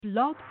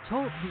Blog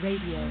Talk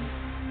Radio.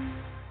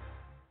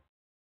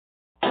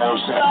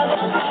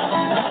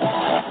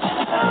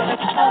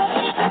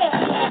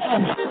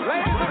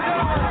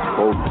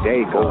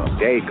 Bodega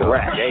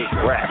Fresh.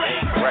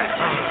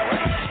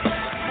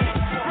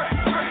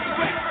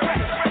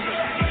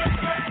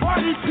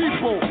 Party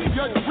people,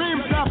 your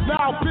dreams have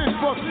now been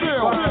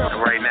fulfilled.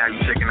 Right now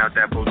you checking out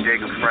that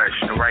Bodega Fresh.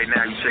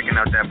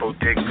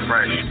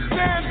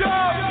 Stand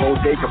up.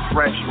 Bodega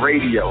Fresh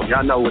Radio.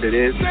 Y'all know what it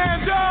is.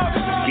 Stand up.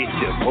 Get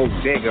your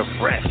Bodega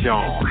Fresh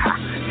on.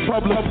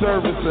 Public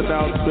service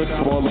announcement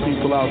for all the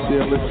people out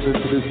there listening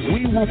to this.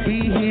 We will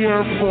be here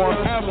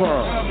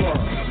forever.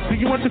 Do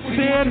you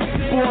understand?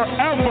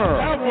 Forever.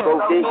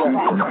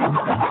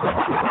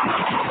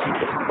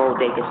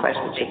 Bodega Fresh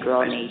with your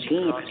girl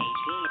Nadine.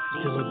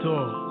 Still a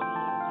dog.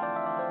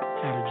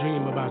 Had a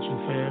dream about you,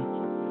 fam.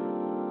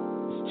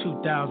 It's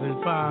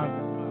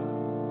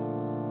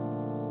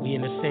 2005. We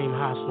in the same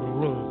hospital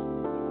room.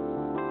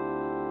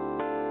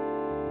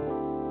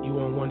 You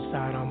on one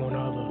side, I'm on the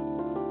other.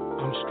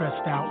 I'm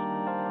stressed out,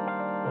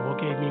 but what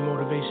gave me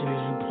motivation is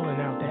you pulling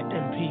out that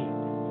MP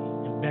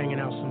and banging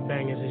out some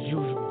bangers as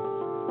usual.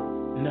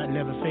 Nothing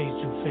ever fazed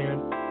you,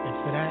 fam, and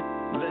for that,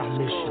 I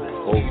miss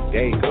you.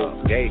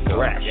 Bodega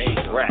Fresh.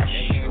 Bodega Fresh.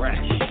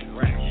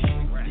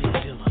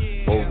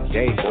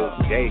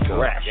 Bodega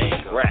Fresh.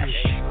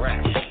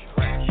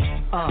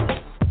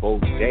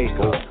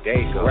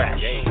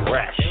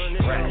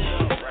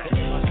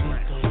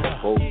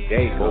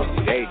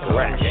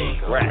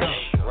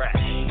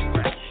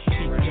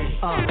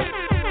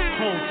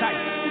 Hold tight,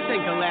 this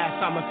ain't the last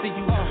I'ma see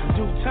you.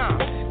 Due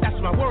time, that's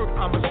my word,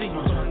 I'ma see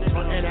you.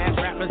 Frontin' ass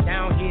rappers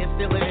down here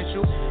still an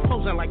issue.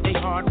 Posing like they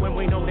hard when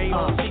we know they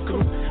all see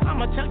through.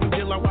 I'ma tell you,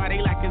 Dilla, why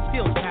they lacking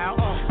skills, pal.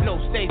 No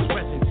stage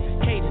presence,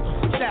 cadence,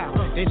 style.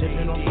 They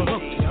living off the hook,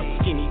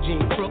 skinny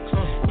jean crooks,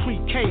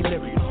 pre-K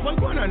lyrics.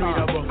 When I need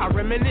a book, I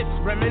reminisce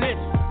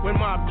when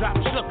Mob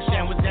dropped shook,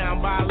 Shan was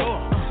down by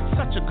law.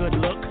 Such a good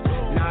look.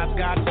 Nas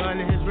Godson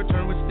and his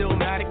return was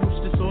stillmatic.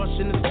 Roots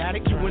distortion, the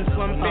static. You went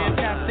from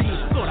fantastic.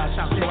 Thought I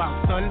shout you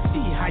out, son.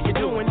 See how you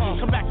doing.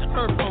 Come back to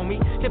earth,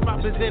 homie. Hip hop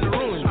is in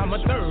ruins. I'm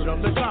a third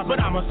of the tribe, but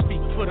I'ma speak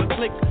for the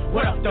clique.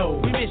 What up, though?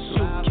 We miss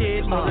you,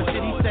 kid. Mother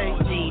City say,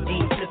 DD,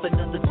 flip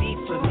another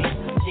beat for me.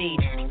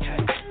 DD,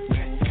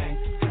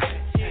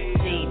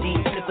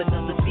 flip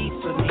another beat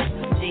for me.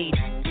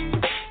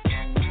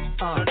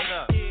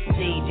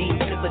 DD,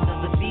 flip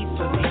another beat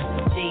for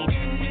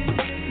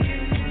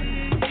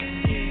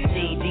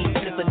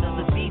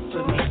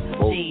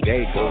me.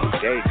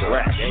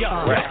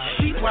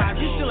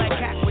 Streetwise, you still like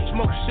cat, which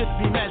most should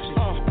be measured.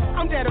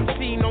 I'm dead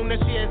MC, known as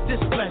she has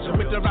displeasure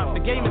with the route the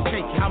game is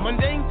taking. How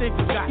mundane things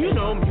got, you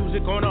know,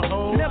 music on a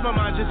whole. Never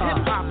mind, just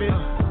hip hopping.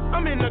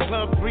 I'm in the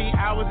club 3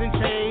 hours and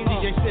change.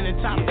 DJ spinning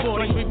top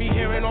 40, we be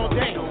hearing all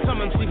day.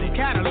 Some MC be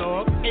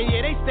catalog, and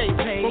yeah, they stay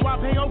paid. But why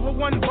pay over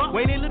 $1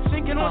 when they lip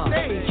syncing on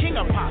stage?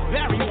 King of pop,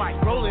 Barry White,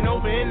 rolling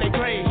over in their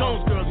grave.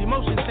 Jones girls,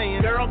 emotion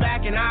saying, girl,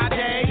 back in our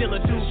day. Still a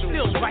dude,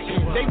 still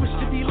writing. They wish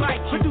to be like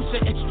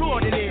producer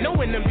extraordinary.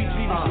 Knowing them beats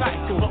be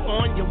recycled. But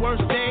on your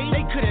worst day,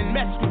 they couldn't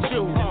mess with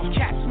you.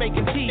 Cats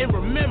making tea in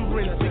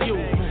remembrance of you.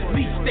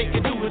 Least they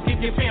could do is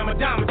give your fam a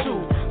dime or two.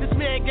 This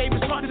man gave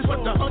his heart, this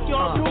what the fuck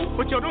y'all do?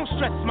 But yo, don't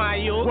stress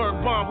my ears. Word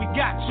bomb, we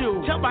got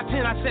you. Tell by 10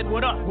 I said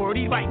what up. Word,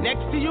 he right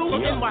next to you.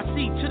 From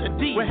NYC to the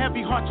D. With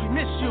heavy hearts we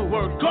miss you.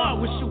 Word,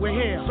 God wish you were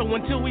here. So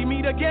until we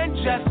meet again,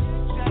 just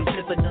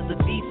flip another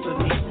beat for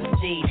me.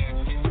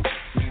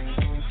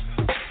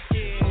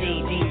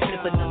 DD,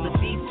 flip another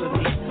beat for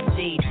me.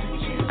 DD,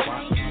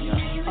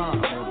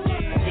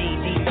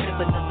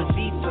 flip another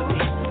beat for me.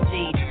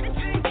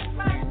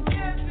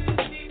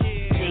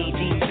 DD,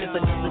 flip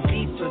another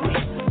beat for me.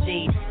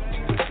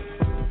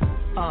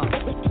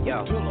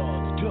 Yo.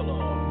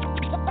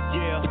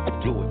 Yeah,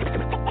 do it.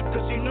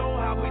 Cause you know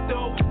how we do.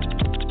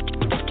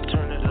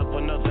 Turn it up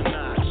another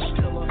notch.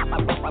 No.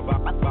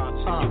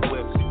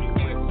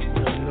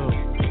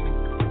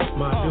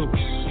 My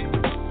Dukes.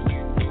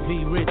 V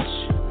Rich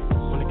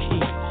on the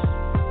keys.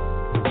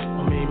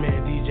 My main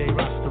man DJ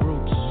Rasta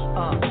Roots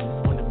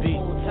on the beat.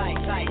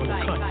 On the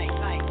cut.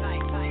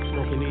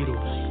 Smoking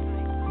needles.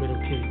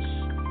 Middle kids.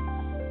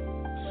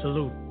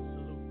 Salute.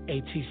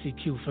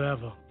 ATCQ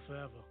forever.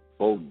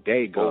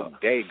 Bodega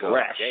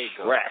Fresh.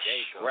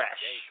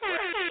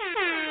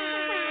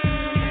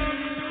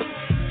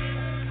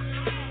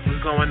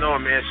 What's going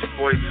on, man? It's your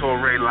boy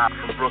Torre live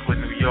from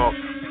Brooklyn, New York.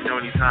 You know,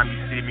 anytime you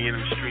see me in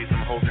the streets,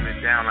 I'm holding it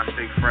down. I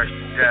stay fresh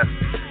to death.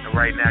 And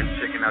right now,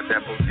 you're checking out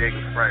that Bodega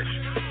Fresh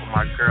with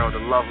my girl,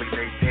 the lovely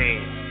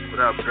Nadine.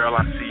 What up, girl?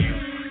 I see you.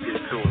 Let's get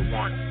to it.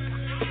 One.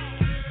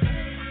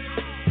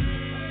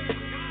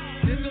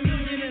 There's a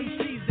million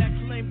MCs that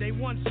claim they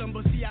want some,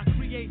 but see, I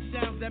create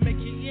sounds that make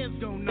your ears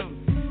go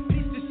numb.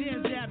 Piece to share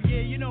zap,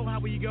 yeah, you know how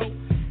we go.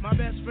 My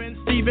best friend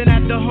Steven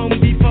at the Home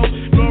Depot.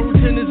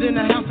 Laurelton is in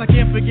the house, I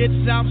can't forget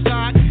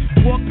Southside.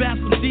 Walk past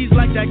some C's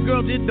like that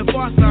girl did the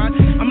far side.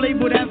 I'm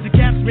labeled as the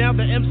cats, meow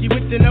the MC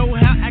with the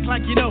know-how, act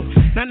like you know.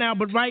 Now now,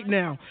 but right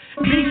now.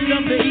 Beast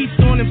of the East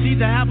on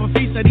MCs that have a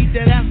feast that eat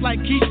that ass like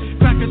quiche,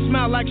 crack and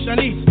smile like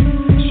Shanice.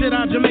 Shit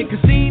out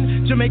Jamaica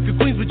scene, Jamaica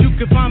Queens, but you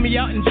can find me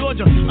out in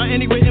Georgia or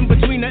anywhere in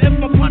between. Now if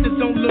my partners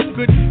don't look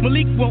good,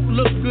 Malik won't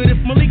look good. If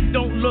Malik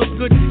don't look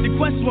good, the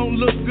Quest won't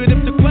look good.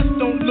 If the Quest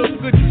don't look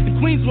good, the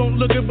Queens won't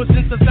look good. But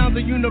since the sounds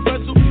are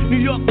universal, New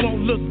York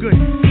won't look good.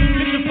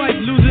 If the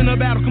fight's losing a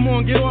battle, come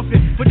on, get off it.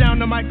 Put down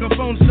the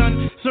microphone,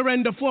 son,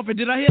 surrender forfeit.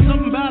 Did I hear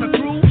something about a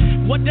crew?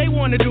 What they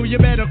wanna do, you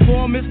better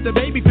call Mr.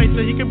 Babyface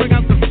so he can bring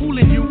out the fool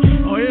in you.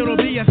 Or it'll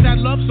be a sad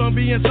love song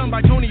being sung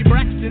by Tony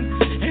Braxton,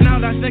 and I'll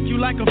dissect you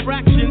like a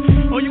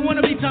fraction. Or you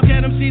wanna be tough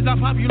at MCs, I'll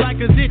pop you like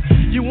a zit.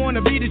 You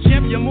wanna be the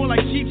champ, you're more like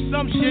cheap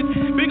some shit.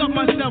 Big up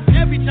myself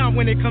every time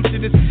when it comes to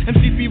this.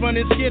 MCP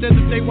running scared as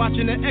if they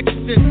watching The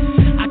Exorcist.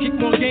 I kick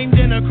more game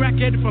than a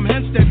crackhead from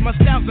Hempstead. My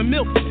style's a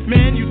milk,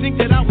 man, you think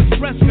that I was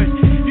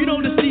breastfed. You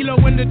know the CeeLo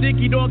when the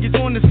Dicky Dog is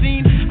on the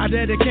scene. I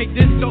dedicate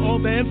this to all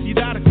the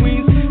MCs out of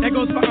Queens. That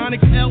goes for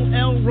Onyx,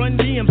 LL, Run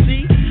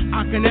DMC,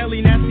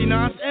 Akinelli, Nasty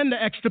Nas, and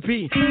the Extra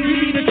P. We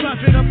be the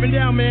trumpet up and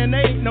down, man, they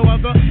ain't no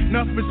other.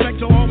 Enough respect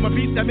to all my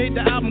beats that made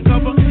the album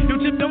cover. Yo,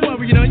 Tip, don't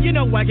worry, you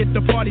know I get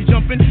the party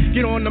jumping.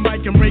 Get on the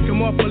mic and break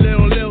them off a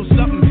little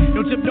something.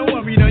 Yo, Tip, don't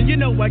worry, you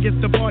know I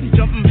get the party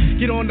jumping.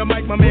 Get on the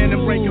mic, my man,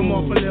 and break them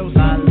off a little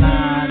something.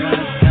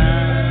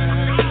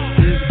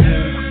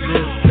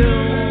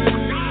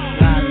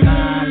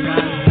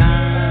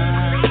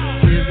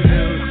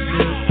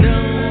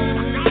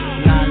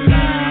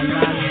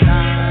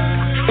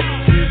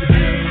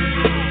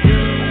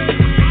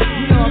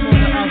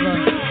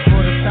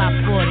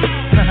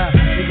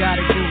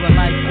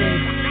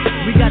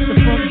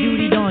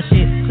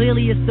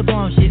 Clearly it's the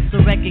bomb shit,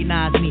 so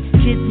recognize me.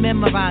 Kids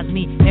memorize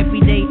me, every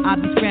day I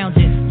be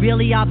scrounging.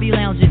 Really I be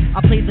lounging,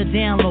 I play the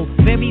down low.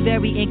 Very,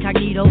 very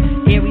incognito,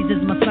 Aries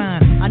is my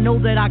sign. I know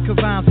that I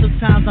could rhyme,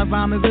 sometimes I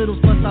rhyme in riddles.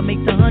 Plus I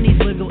make the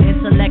honeys wiggle,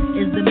 intellect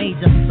is the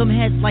major. Some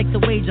heads like the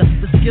wager,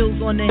 the skills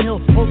on the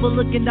hill,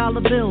 overlooking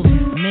dollar bills.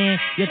 Man,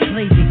 you're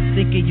crazy,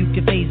 thinking you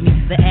can phase me.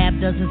 The app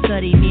doesn't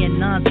study me and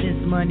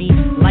nonsense money.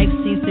 Life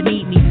seems to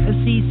need me,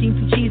 MCs seem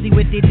too cheesy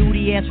with their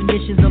duty ass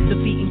renditions of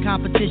defeating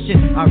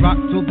competition. I rock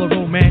to the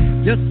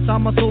romance, yes,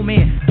 I'm a soul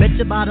man. Bet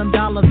your bottom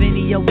dollar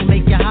video will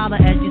make you holler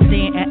as you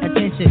stand at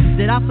attention.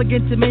 Did I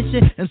forget to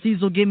mention,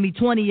 MCs will give me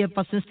 20 if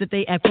I sense that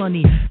they act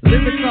funny.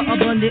 Lyrics are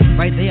abundant,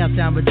 right there I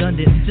sound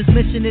redundant. Just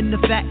mentioning the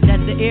fact that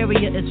the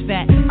area is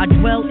fat. I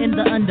dwell in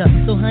the under,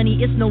 so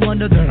honey, it's no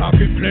wonder that I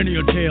get plenty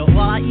of tail.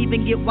 While I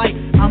even get white,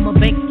 I'm a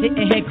bank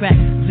hitting head crack.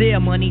 There,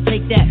 money,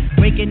 take that.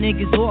 Breaking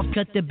niggas off,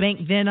 cut the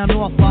bank, then I'm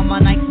off. While my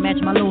nights match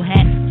my low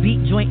hat.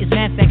 Beat joint is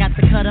mad fat, got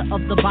the cutter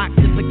of the box.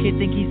 If a kid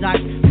think he's ox,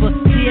 but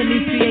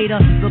TME creator,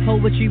 the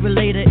poetry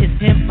relator is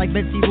pimp like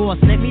Betsy Ross.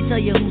 Let me tell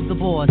you who's the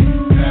boss. Move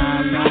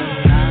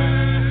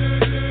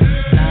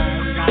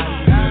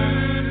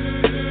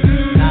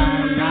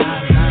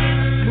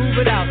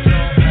it out,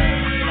 y'all.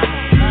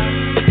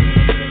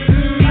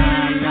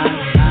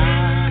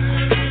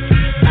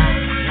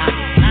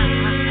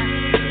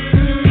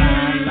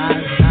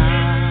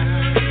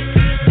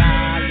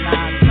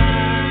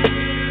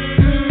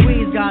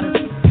 Queens got us,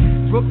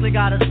 Brooklyn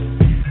got us,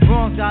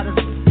 Bronx got us,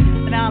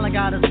 and Allen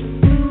got us.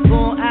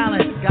 Long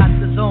Island got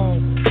the zone.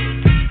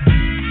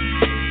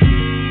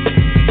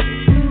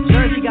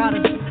 Jersey got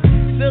us,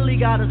 Philly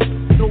got us,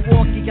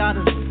 Milwaukee got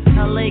us,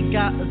 LA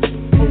got us,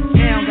 Oak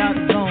Town got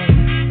the zone.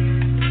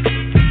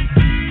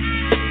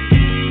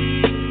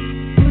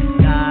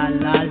 La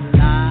la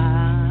la,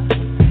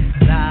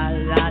 la la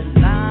la,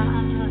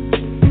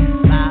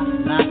 la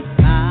la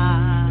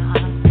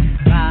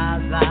la,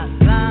 la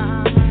la.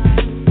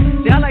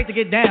 See, I like to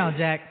get down,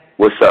 Jack.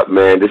 What's up,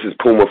 man? This is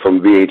Puma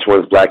from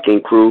VH1's Black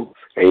Ink Crew,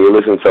 and you're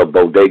listening to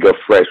Bodega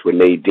Fresh with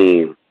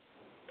Nadine.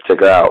 Check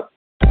her out.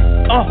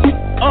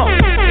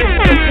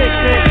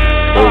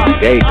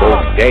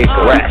 Bodega Fresh.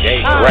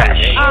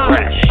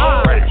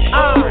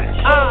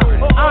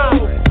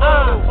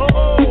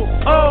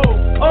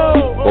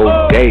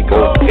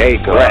 Bodega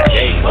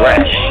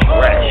Fresh.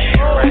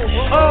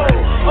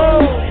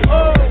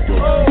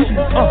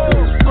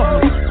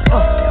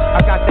 I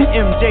got the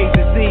MJ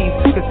disease,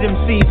 cause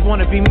MCs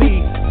wanna be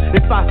me.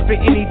 If I spit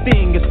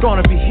anything, it's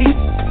gonna be heat.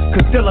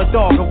 Cause still a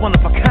dog, a one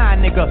of a kind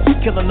nigga.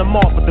 Killing them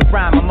off with the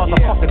rhyme, a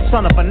motherfucking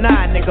son of a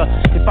nine nigga.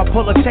 If I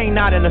pull a chain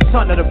out in the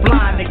son of the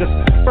blind niggas,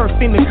 first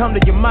thing to come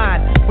to your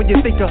mind when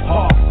you think of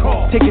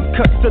hardcore. Taking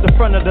cuts to the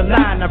front of the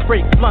line, I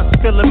break blunts,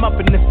 fill them up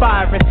in this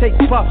fire and take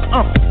puffs.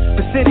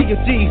 The city of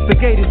G's, the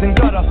gators and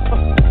gutter.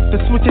 The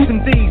switches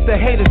and D's, the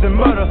haters and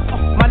murder.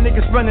 My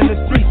niggas running the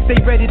streets, they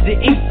ready to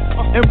eat.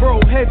 And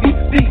roll heavy,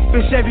 deep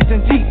in Chevys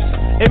and Jeeps.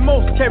 And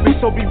most carry,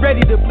 so be ready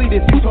to bleed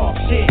if you talk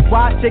shit.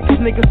 Why take cause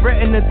niggas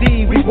threaten the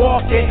D, we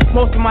walk it.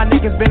 Most of my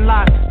niggas been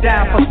locked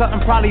down for something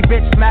probably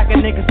bitch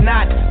smacking niggas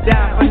not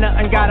down for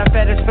nothing. Got a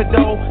fetish for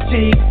dough,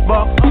 cheese,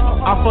 bucks.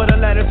 I'm for the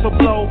letters for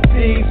blow,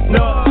 peas,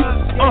 nuts.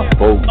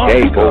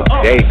 Bodega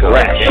Fresh.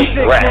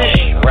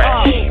 Bodega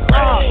Fresh.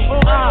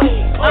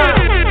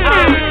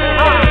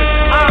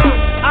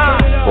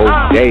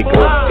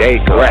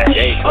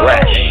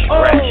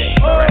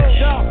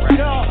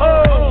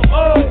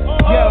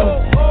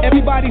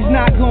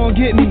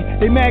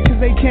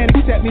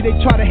 at me, they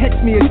try to hex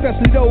me,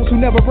 especially those who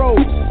never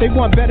rose. They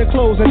want better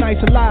clothes and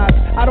nicer lives.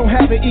 I don't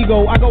have an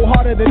ego, I go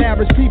harder than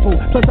average people.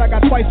 Plus I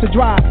got twice the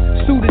drive,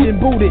 suited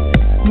and booted.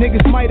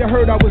 Niggas might have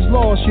heard I was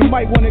lost, you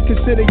might want to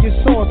consider your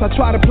source. I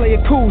try to play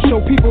it cool,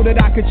 show people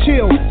that I could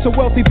chill, so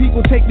wealthy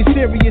people take me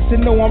serious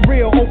and know I'm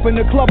real. Open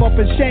the club up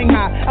in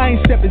Shanghai, I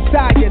ain't stepped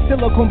inside yet.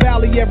 Silicon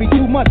Valley every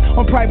 2 months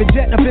on private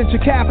jet. A venture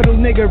capital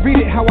nigga, read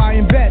it how I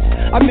invest.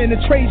 I'm in the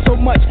trade so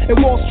much,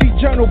 in Wall Street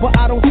Journal, but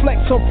I don't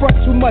flex or front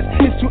too much.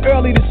 It's too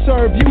early to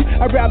serve you,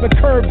 I'd rather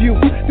curve you.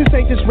 This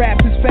ain't just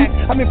rap, this fact.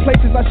 I'm in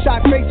places I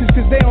shot faces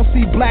cause they don't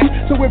see black.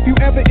 So if you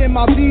ever in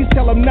Maldives,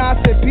 tell them Nas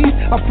said peace.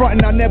 I'm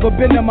frontin', I never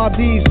been to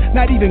Maldives,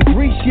 not even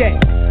Greece yet.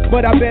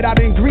 But I bet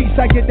out in Greece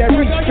I get that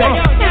reach check.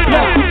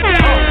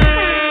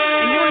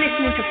 And you're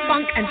listening to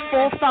Funk and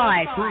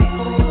 4-5.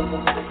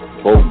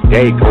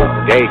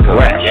 Bodega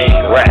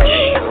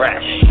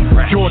Fresh.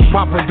 George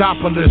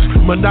Papadopoulos,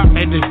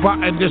 monotonous,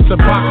 botanist, a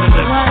botanist.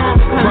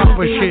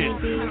 Proper shit.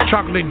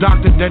 Chocolate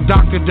doctor, that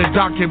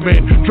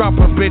document. Drop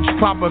a bitch,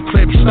 pop a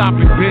clip, stop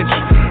it, bitch.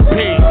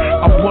 P,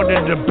 I'm one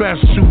of the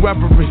best,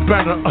 whoever is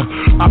better.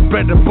 I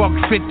bet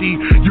 $150,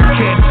 you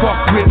can't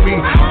fuck with me.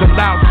 The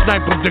loud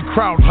sniper, the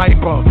crowd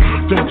hyper.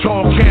 The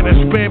tall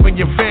cannon spamming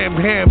your fam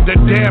ham, the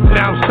damn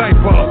now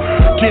cipher.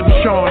 Give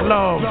Sean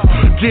love,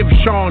 give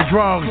Sean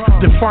drugs.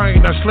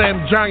 Defying I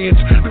slam giants,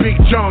 Big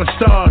John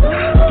stud.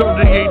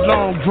 38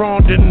 long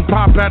drawn, didn't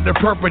pop at the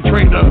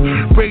perpetrator.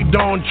 Ray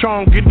Don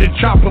Chong in the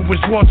chopper with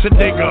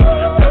Schwarzenegger.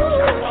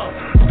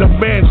 The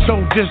man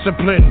so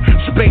disciplined,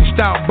 spaced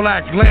out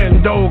black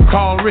Lando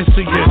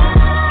Calrissian.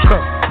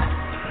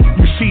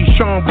 You see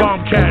Sean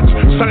Bombcats,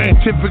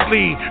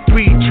 scientifically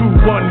 3,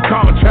 2, 1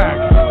 contact.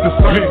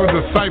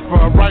 The cipher,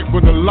 I write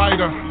with a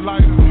lighter.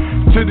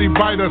 Titty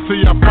biter,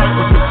 see I fight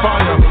with the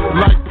fire.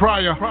 Like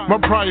Pryor, my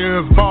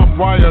prior is barbed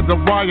wire, the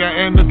wire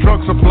and the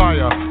drug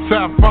supplier.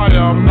 Sapphire,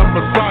 I'm the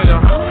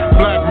Messiah.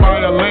 Black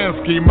Maya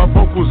Lansky, my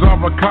vocals are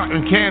a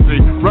cotton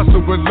candy.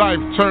 Wrestle with life,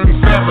 turn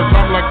savage,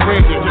 I'm like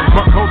Randy.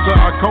 My culture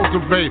I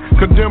cultivate,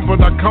 condemn but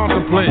I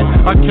contemplate.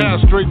 I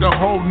castrate the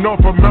whole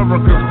North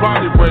America's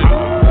body weight.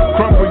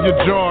 Crumple your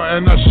jaw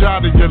and I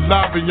shot at your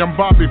lobby. I'm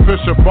Bobby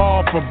Fischer,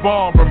 ball for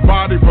ball and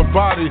body for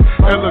body.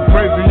 Ella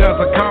crazy as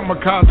a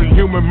kamikaze,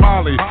 human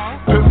Molly.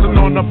 Pissing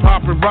on the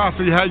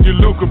paparazzi, how you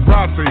Luca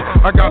Brasi.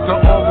 I got the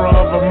aura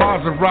of a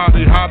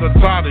Maserati, how to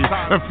toddy.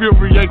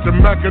 Infuriate the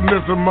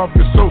mechanism of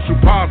your social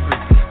posse.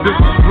 This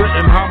is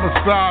written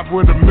homicide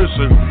with a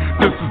mission.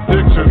 This is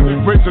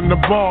diction, raising the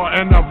bar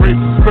and I raise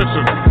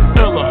suspicion.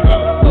 Illa.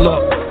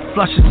 Look,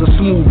 Flush is a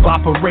smooth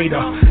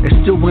operator, and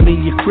still run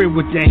in your crib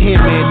with the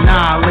hammer and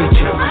annihilate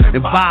you,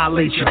 and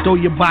violate you, throw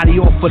your body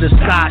off of the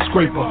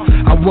skyscraper.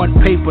 I want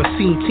paper,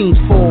 seen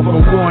teams fall from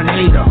one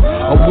hater,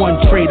 or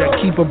one traitor,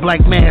 keep a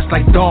black mask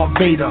like Darth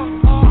Vader.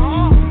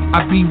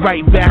 I be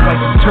right back like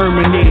a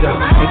Terminator,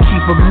 and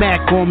keep a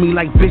Mac on me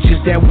like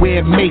bitches that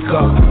wear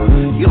makeup.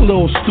 You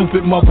little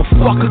stupid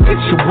motherfucker, get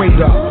your weight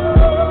up.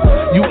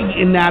 You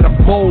eating out a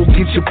bowl,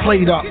 get your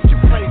plate up.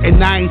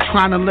 And I ain't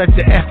trying to let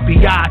the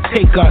FBI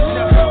take us.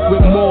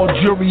 With more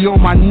jury on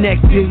my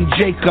neck than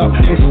Jacob,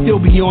 and still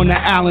be on the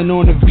island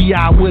on the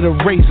VI with a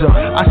razor.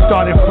 I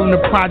started from the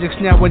projects,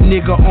 now a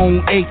nigga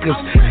own acres.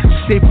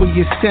 Staple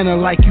your center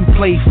like you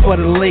played for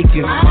the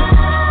Lakers.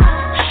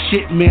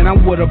 Shit, man,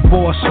 I'm what a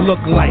boss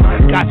look like.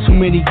 Got too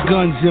many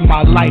guns in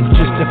my life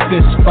just to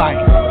fist fight.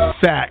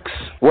 Facts.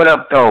 What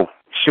up, though?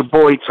 It's your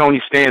boy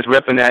Tony Stanz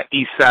repping that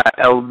Eastside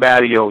El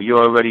Barrio. You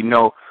already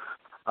know.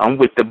 I'm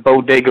with the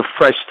Bodega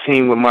Fresh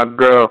team with my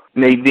girl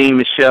Nadine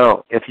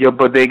Michel. If your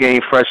bodega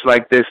ain't fresh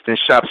like this, then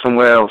shop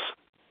somewhere else.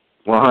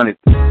 100.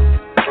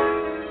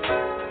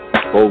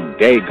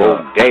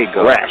 Bodega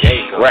Fresh.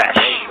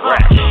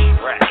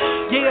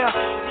 Yeah,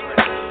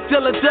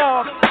 Dilla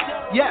Dog.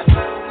 Yes.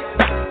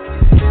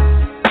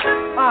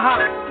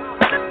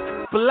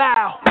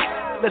 Bilal.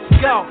 Let's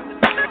go.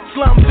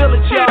 Slum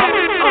Village, y'all.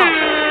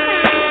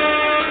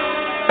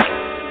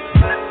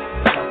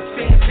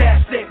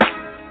 Fantastic.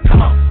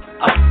 Come on.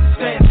 It's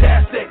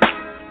fantastic.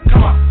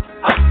 Come on.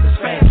 It's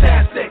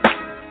fantastic.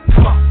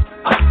 Come on.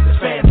 It's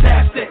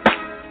fantastic.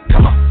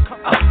 Come on.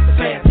 It's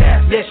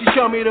fantastic. Yeah, she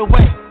showed me the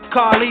way.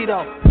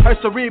 Carlito. Her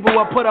cerebral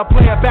will put her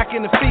player back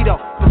in the fetal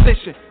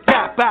position.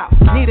 Tap out.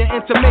 Need an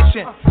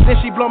intermission. Then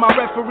she blow my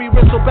referee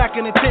whistle back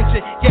in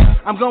attention. Yeah,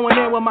 I'm going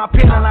in with my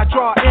pen and I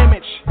draw an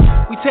image.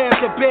 We tear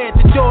up the bed,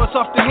 the doors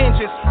off the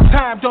hinges.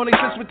 Time don't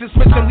exist with this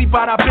mixing, we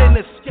bout our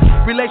business.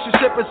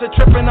 Relationship is a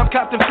trip and I'm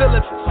Captain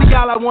Phillips. See,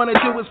 all I wanna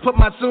do is put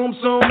my zoom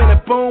in a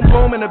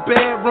boom in a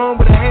bedroom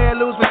with a hair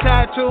loose with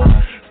tattoos.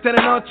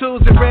 Standing on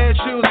twos and red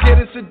shoes,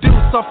 getting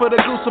seduced off of the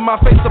goose with my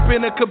face up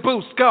in a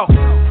caboose. Go.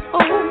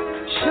 Oh,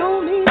 show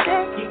me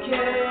that you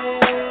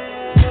can.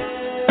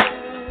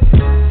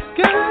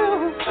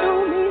 Girl,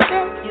 show me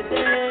that you're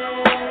there.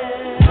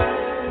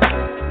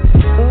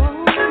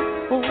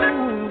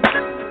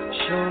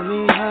 Show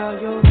me how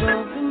your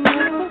loving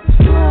never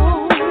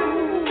flows.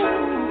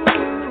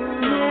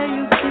 Yeah,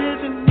 you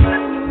giving me the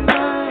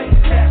right.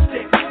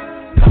 Fantastic.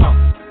 Come on.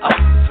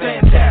 It's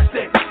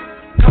fantastic.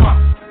 Come on.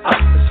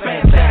 It's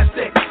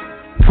fantastic.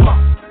 Come on.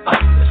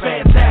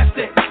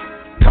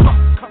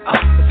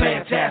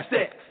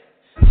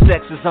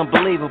 is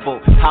unbelievable.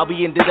 How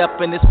we ended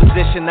up in this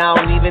position, I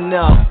don't even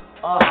know.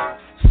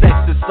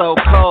 Sex is so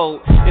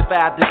cold. If I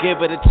had to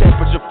give it a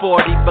temperature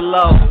 40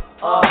 below.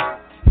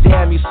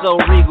 Damn, you so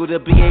regal to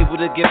be able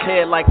to give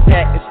head like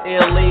that is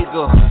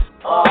illegal.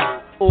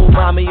 Ooh,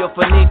 mami, yo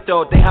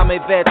finito. Déjame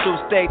ver tu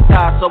stay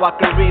tight so I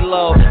can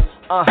reload.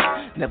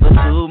 Never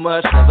too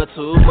much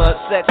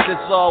sex is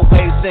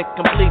always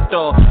incomplete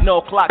though.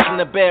 No clocks in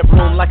the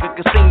bedroom like a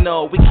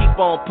casino. We keep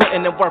on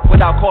putting in work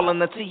without calling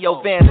the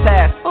T.O.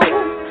 fantastic.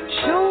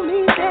 Show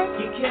me that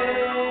you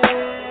care.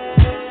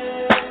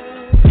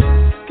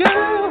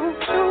 Girl,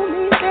 show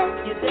me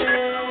that you're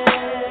there.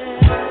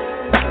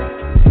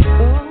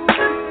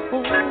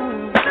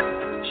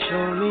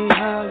 Show me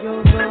how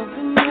you're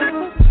loving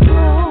never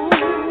slow.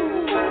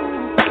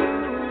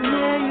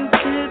 Yeah, you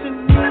giving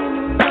me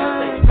the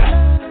night.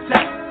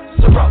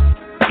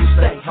 You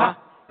say, huh?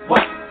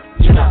 What?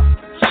 You know,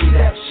 she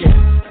that shit.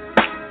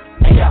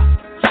 Hey, yo,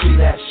 she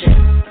that shit.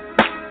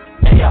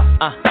 Hey, yo,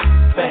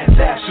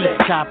 fantastic.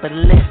 Top of the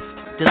list,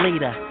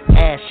 delete her.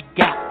 Ass she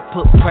got,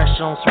 put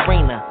pressure on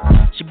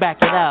Serena. She back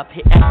it up,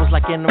 hit echoes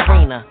like an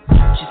arena.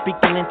 She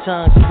speaking in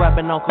tongues,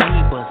 rubbing on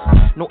cohibas.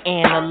 No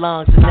air in her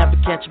lungs and never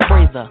catch a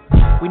breather.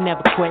 We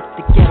never quit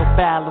the ghetto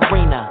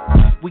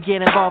ballerina. We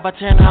get involved, I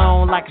turn her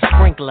on like a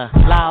sprinkler.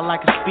 Loud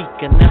like a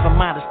speaker, never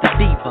modest a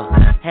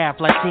diva. Half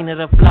Latina,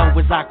 the flow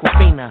is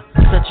Aquafina.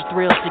 Such a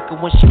thrill seeker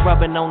when she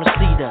rubbing on the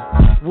cedar.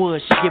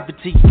 Wood, she give it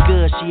to you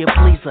good, she a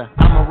pleaser.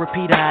 I'm a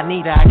repeater, I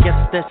need her, I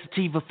guess that's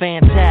sativa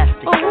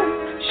fantastic.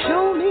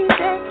 Show me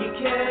that you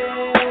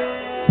care.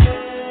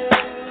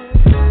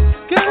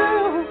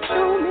 Girl,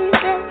 show me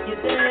that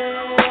you're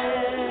there.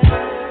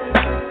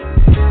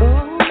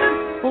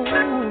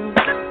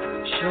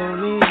 Show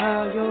me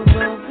how you're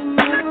loving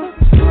never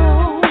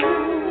slow.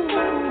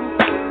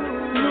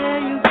 Yeah,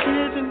 you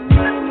giving me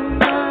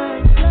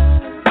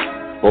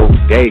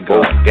the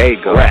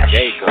Bodega Fresh.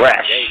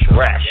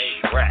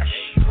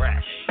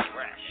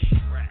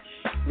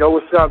 Yo,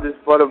 what's up? This is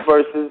Butter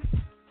Versus.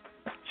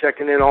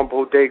 Checking in on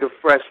Bodega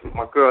Fresh with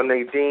my girl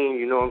Nadine,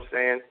 you know what I'm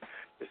saying?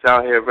 Just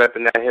out here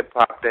repping that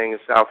hip-hop thing in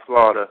South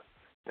Florida.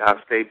 Y'all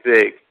stay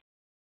big.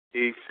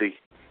 Easy.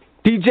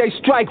 DJ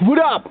Strike, what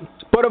up?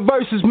 Butter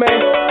Versus,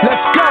 man.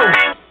 Let's go.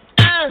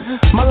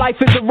 My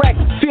life is a wreck.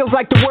 Feels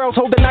like the world's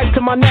holding a knife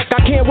to my neck.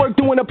 I can't work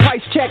doing a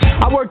price check.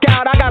 I work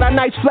out, I got a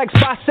nice flex,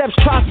 biceps,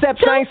 triceps.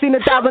 I ain't seen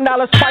 $1,000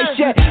 spice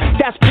yet.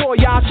 That's poor,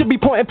 y'all. Should be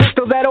pointing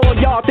pistols at all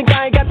y'all. Think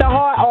I ain't got the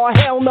heart? Oh,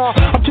 hell no.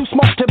 I'm too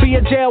smart to be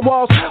in jail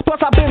walls. Plus,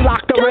 I've been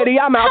locked already.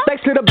 I'm out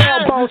thanks to the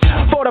bail bones.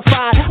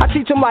 Fortified. I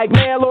teach them like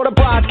mail order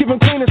brides. Give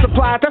them cleaning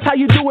supplies. That's how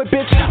you do it,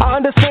 bitch. I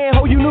understand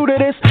how you new to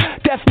this.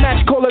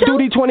 Deathmatch, Call of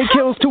Duty, 20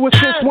 kills to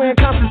assist. Wearing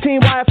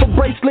Constantine wire for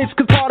bracelets.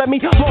 Cause part of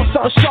me wants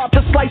something sharp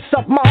to slice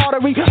up my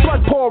artery.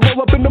 Blood pour,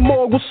 roll up in the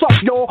morgue. What's up,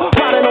 y'all?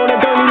 Riding on a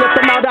gurney, let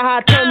them out the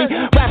high turn me.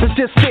 Rappers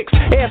just six,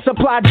 air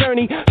supply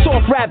journey.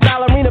 Soft rap,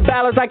 ballerina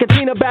ballads like a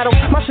Tina battle.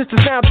 My shit's the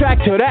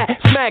soundtrack to that.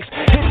 Smacks,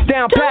 hits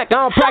down packed.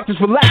 I don't practice,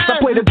 relax. I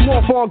play the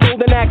dwarf on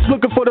golden axe,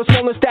 looking for the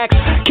swollen stacks.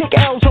 Kick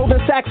L's, holding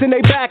sacks in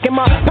they back. And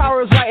my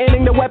power is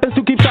lightning, the weapons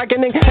to keep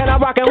striking. And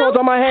I rock and rolls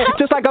on my head,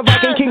 just like a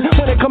Viking king.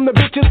 When it come to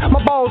bitches,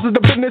 my balls is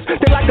the business.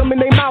 They like them in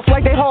their mouth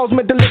like they halls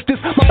meant to lift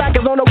this. My back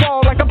is on the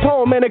wall like a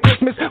poem in a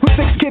Christmas. With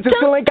 6 kids and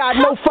still ain't got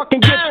no fucking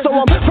gifts. So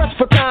I'm pressed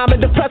for time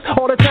and depressed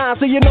all the time.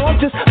 So you know I'm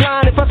just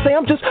lying if I say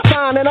I'm just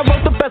fine. And I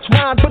wrote the best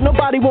rhymes, but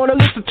nobody wanna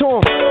listen to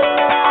them.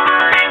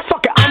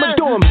 Fuck it, I'ma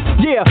do them.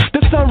 Yeah, the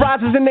sun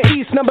rises in the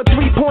east. Number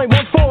 3.14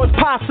 is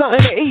pie,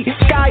 something to eat.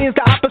 Sky is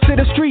the opposite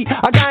of street.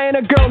 A guy and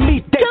a girl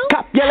meet. They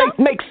copulate,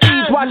 make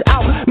seeds. Watch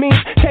out, means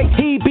take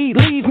heed, beat,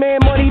 leave. Man,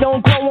 money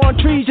don't grow on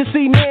trees. You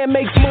see, man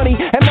makes money,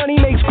 and money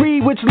makes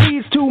greed, which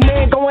leads to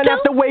man going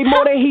after way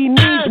more than he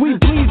needs. We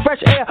breathe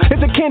fresh air.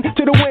 It's akin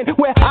to the wind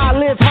where I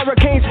live.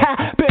 Hurricanes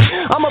happen.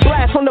 I'm a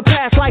blast from the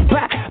past like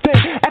black. Then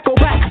echo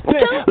back.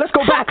 Then let's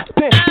go back.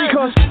 Then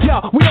because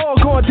yo, we all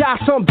gonna die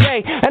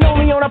someday, and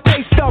only on a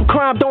pay stub.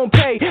 Crime don't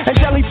pay, and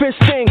jellyfish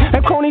sing,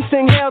 and cronies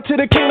sing. Hail to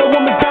the king. A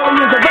woman's belly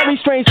is a very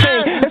strange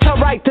thing. It's her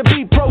right to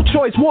be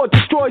pro-choice. War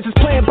destroys is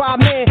planned by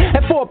men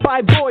and fought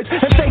by boys.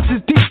 And fakes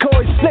is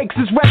decoys. Snakes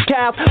is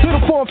reptiles.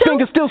 Little form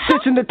fingers still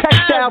stitching the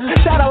textiles.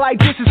 Satellite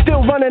dish is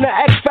still running the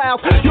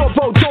X-Files. Your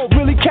vote don't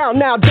really count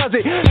now, does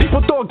it?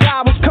 People thought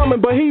God was coming,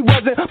 but he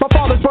wasn't. My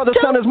father's brother's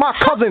son is my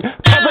cousin.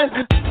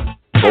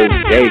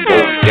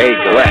 Bodega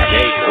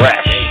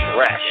Fresh.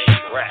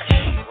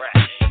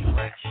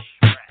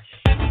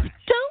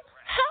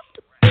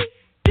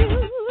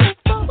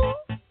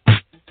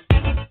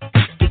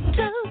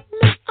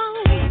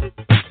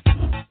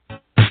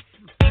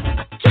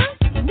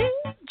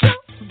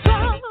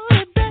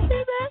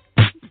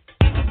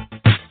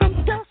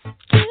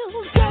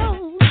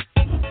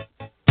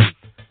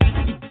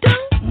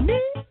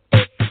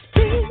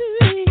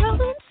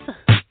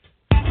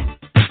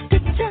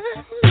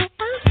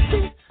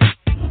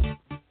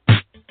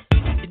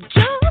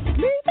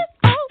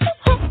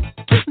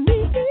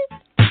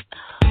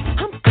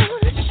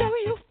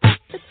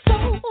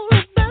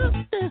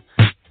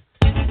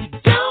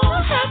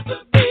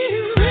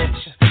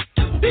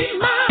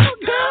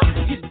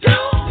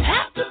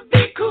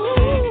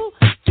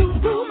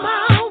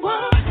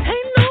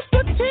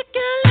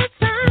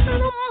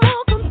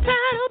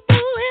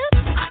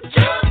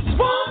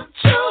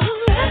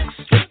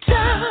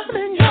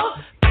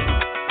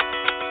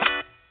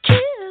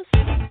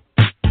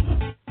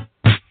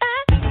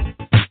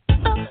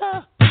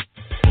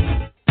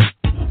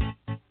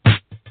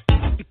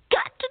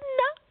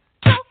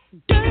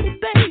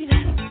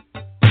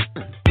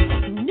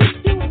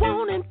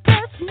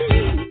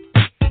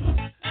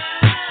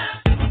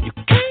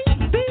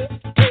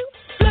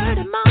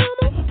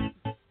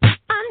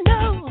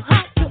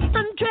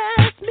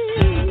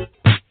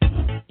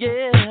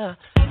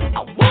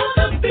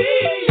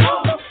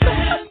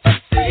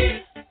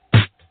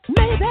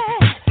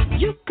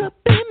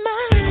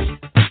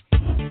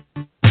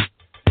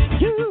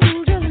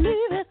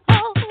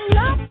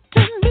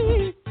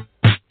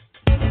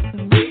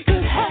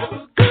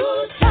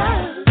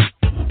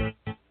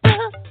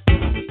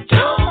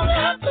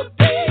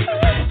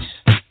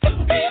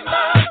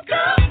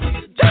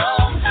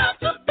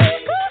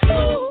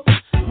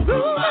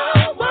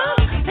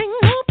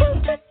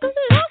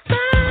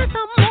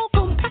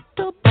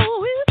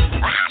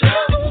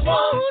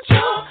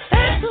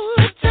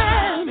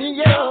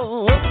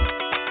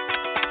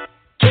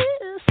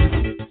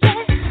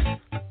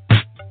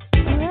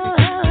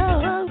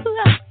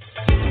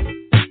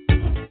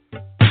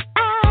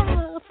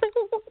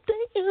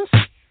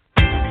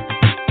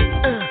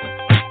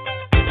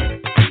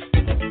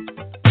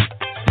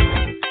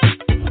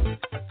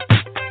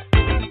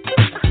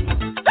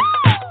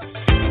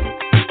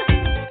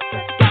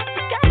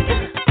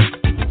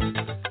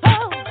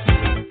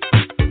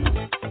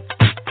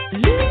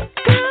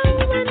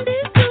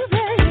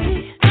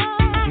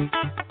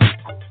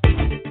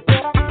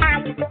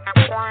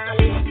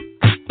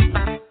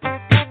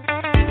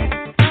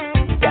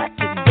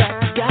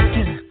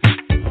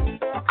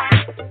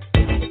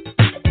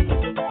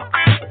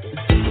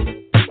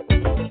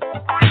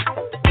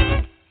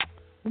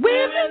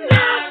 Women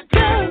now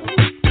girls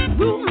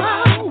rule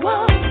my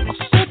world. I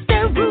said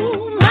they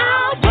rule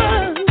my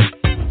world.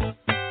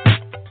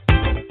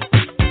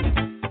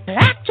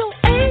 At your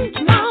age,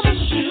 mama,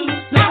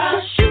 shoes, not a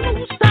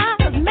shoe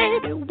size.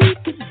 Maybe we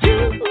could do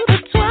the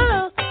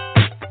 12.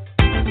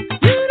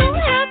 You don't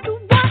have to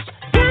watch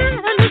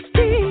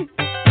Dynasty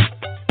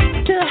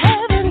to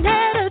have an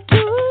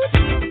attitude.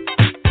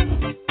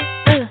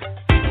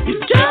 You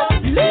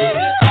just leave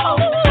it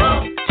all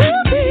up to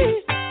me.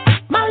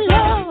 My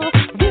love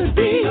will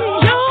be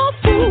your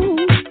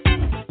food.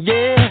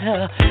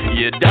 Yeah,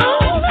 you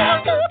don't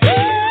have to be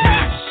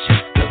rich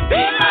to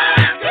be my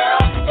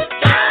girl. You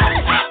don't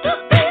have to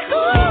be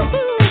cool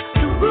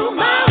to rule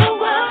my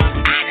world.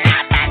 I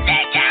never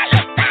think I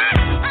look back.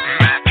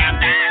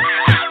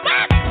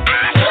 I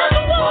just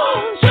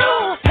want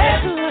your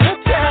head to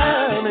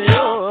turn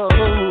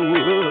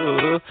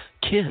your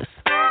kiss.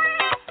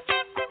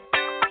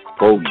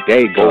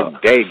 Bodega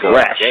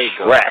Fresh.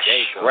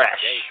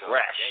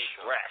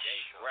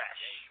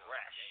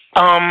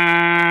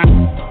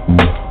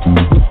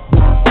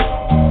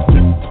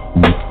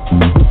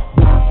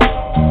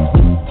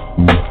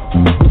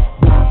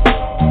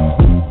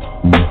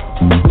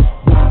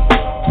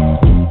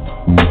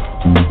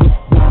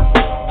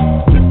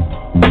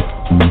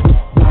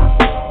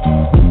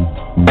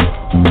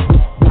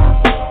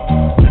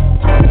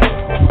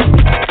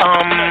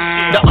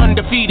 The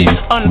undefeated,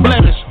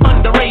 unblemished,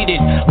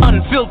 underrated,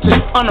 unfiltered,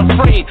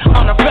 unafraid,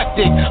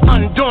 unaffected,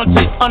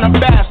 undaunted,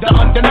 unabashed, the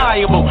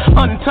undeniable,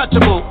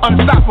 untouchable,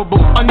 unstoppable,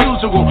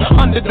 unusual,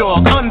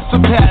 underdog,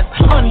 unsurpassed,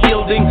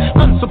 unyielding,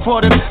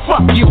 unsupportive,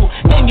 fuck you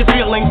and your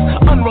feelings,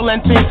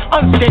 unrelenting,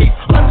 unscathed,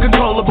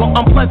 uncontrollable,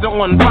 unpleasant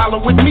one, follow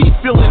with me,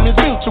 feeling is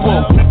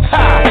mutual.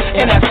 Ha!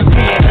 And that's just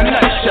me in a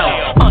nutshell.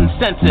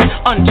 Uncensored,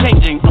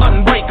 unchanging,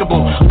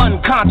 unbreakable,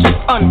 unconscious,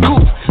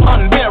 uncouth,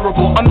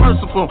 unbearable,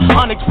 unmerciful,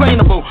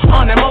 unexplainable,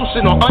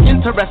 unemotional,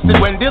 uninterested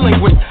when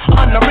dealing with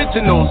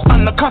unoriginals,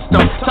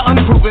 unaccustomed to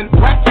unproven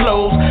rap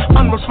flows,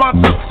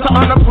 unresponsive to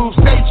unapproved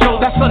stage shows.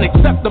 That's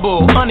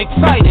unacceptable,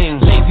 unexciting,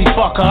 lazy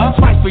fucker,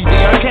 fight for the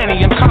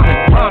uncanny and common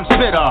rhyme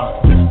spitter.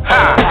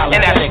 Ha!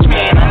 And that's just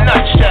me in a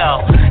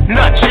nutshell.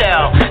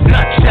 Nutshell,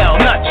 nutshell,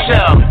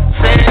 nutshell.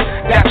 See?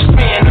 That's just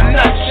me in a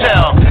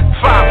nutshell.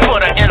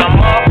 5-footer in a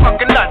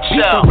motherfucking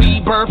nutshell. The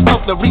rebirth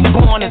of the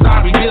reborn as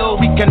I rebuild,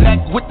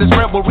 reconnect with this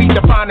rebel,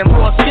 redefining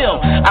raw skill.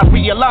 I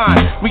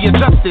realign,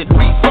 readjusted,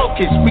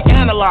 refocus,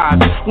 reanalyze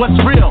what's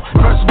real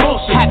versus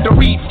bullshit. Had to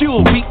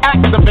refuel,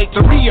 reactivate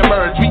to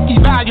reemerge,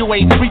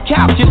 reevaluate,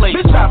 recalculate.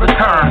 Bitch, I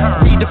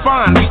return,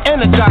 redefine,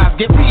 reenergize,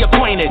 get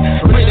reacquainted.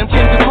 Rhythm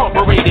Kings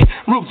Incorporated,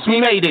 roots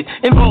we made it,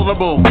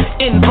 invulnerable,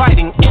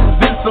 inviting,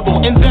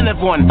 invincible,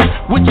 inventive one,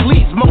 which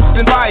leads most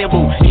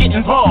inviolable. Get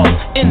involved,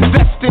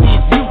 invest in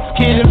these youths,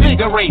 kid,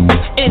 invigorate,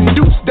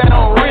 induce that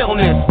old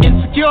realness.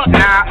 Insecure,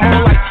 nah,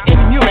 more like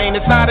inhumane.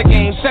 It's not a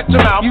game. Shut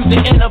your mouth, use the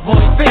inner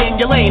voice, stay in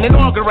your lane,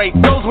 inaugurate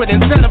those with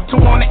incentive to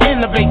want to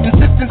innovate.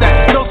 Insisting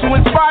that those who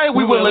inspire,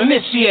 we will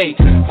initiate.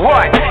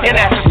 What? And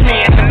that's just me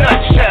in a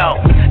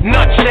nutshell.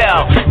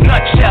 Nutshell,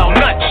 nutshell,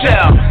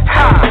 nutshell.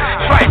 Ha!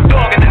 Fight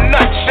dog in a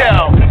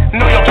nutshell.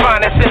 Know your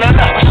finest in a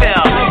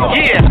nutshell.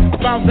 Yeah.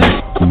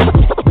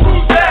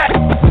 Who's that?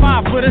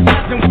 5-footers.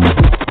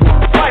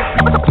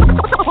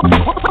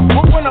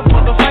 One up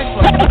for the fight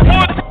for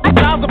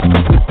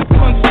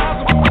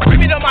give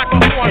me the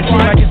microphone. It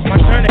seems like it's my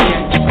turn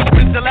again.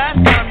 This is the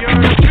last time you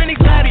heard a Trinity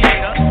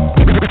Gladiator.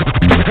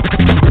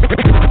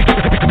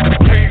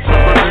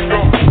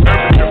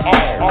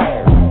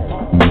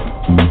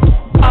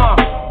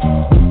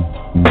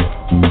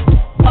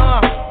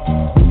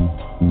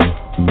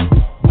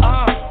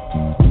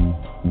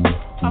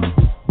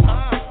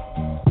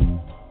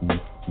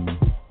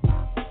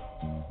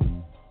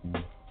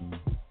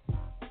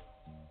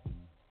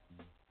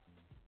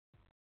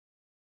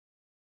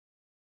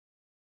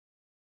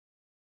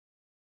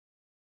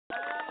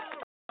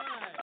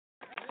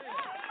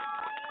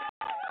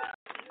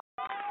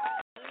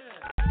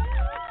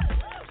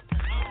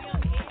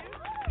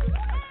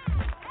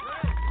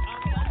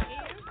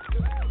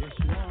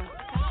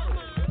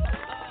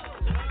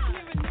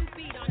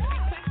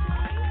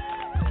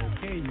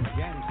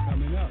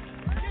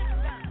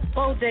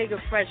 Bodega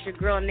Fresh, your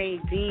girl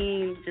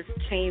Nadine just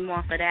came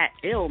off of that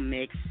ill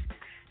mix.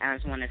 I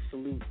just want to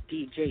salute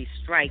DJ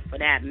Strike for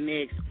that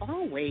mix.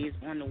 Always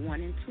on the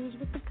 1 and 2s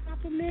with the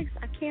proper mix.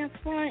 I can't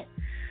front.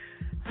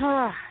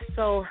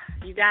 So,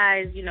 you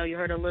guys, you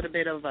heard a little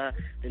bit of the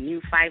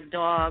new Fife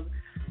Dog,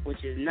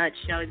 which is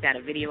Nutshell. He's got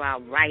a video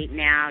out right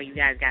now. You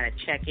guys got to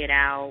check it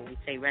out. We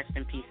say rest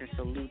in peace and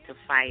salute to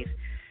Fife.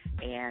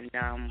 And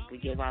we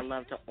give our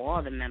love to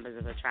all the members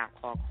of the Tribe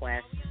Called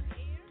Quest.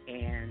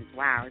 And,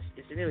 wow,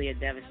 it's really a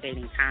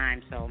devastating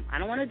time. So I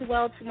don't want to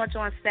dwell too much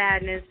on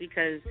sadness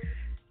because,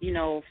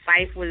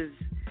 Fife was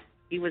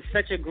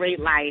such a great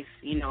life,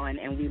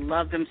 and we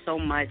loved him so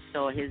much.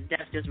 So his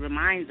death just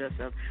reminds us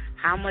of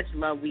how much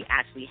love we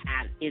actually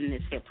have in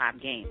this hip-hop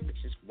game,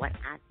 which is what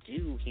I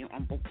do here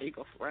on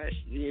Bodega Fresh.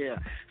 Yeah.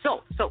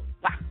 So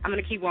wow, I'm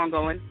going to keep on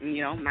going.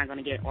 I'm not going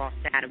to get all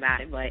sad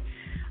about it, but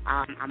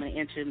I'm going to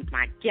introduce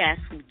my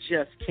guest who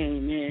just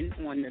came in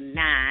on the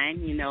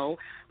line. You know,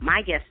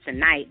 my guest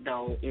tonight,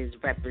 though, is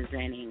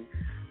representing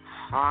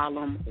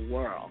Harlem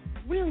World,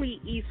 really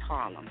East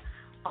Harlem,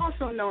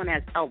 also known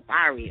as El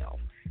Barrio.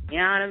 You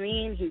know what I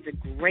mean? He's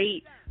a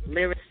great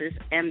lyricist,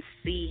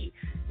 MC.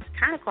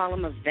 Kind of call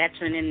him a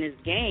veteran in this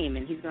game,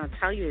 and he's going to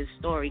tell you his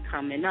story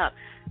coming up.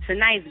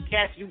 Tonight's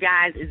guest, you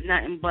guys, is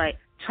nothing but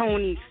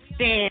Tony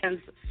Stanz.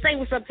 Say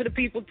what's up to the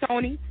people,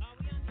 Tony.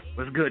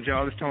 What's good,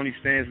 y'all? It's Tony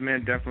Stanz,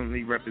 man.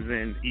 Definitely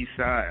representing East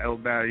Side, El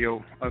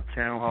Barrio,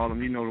 Uptown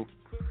Harlem. You know,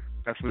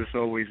 that's what it's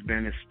always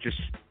been. It's just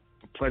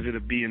a pleasure to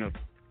be in a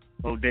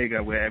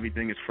bodega where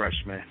everything is fresh,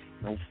 man.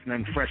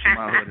 Nothing fresh in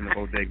my hood in the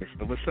bodega.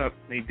 So what's up,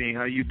 Nadine?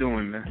 How you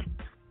doing, man?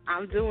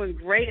 I'm doing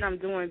great.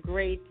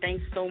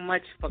 Thanks so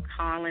much for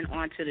calling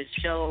onto the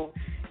show,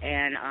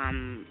 and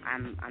I'm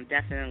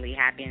definitely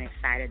happy and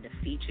excited to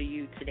feature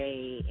you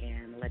today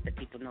and let the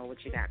people know what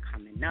you got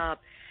coming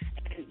up.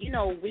 And you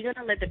know, we're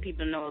gonna let the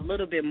people know a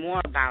little bit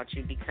more about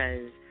you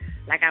because,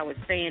 like I was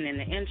saying in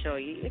the intro,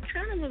 you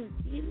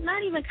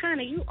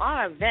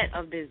are a vet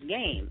of this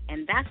game,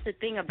 and that's the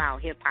thing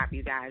about hip hop,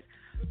 you guys.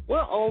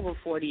 We're over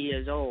 40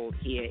 years old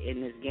here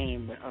in this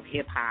game of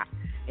hip hop,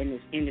 in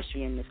this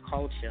industry, in this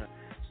culture.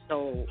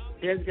 So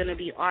there's going to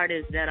be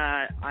artists that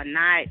are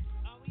not,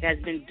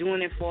 that's been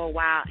doing it for a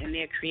while, and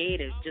they're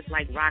creative, just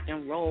like rock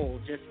and roll,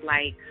 just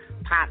like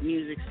pop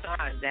music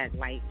stars that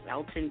like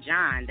Elton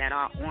John that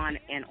are on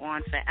and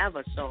on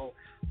forever. So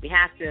we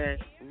have to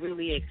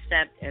really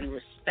accept and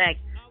respect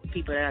the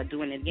people that are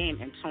doing the game.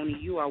 And Tony,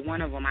 you are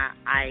one of them.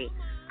 I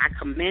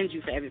commend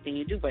you for everything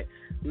you do, but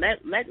let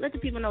the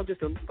people know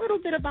just a little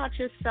bit about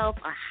yourself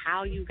or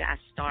how you got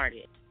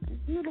started,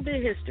 a little bit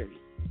of history.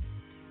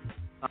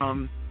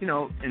 You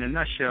know, in a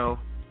nutshell,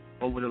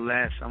 over the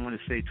last, I want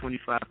to say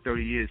 25,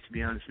 30 years, to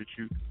be honest with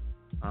you,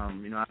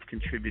 you know, I've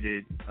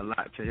contributed a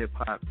lot to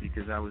hip-hop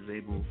because I was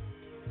able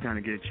to kind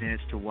of get a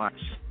chance to watch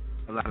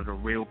a lot of the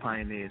real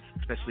pioneers,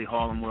 especially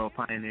Harlem World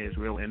pioneers,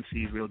 real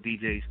MCs, real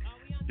DJs,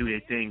 do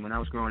their thing. When I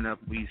was growing up,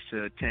 we used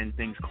to attend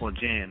things called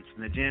jams,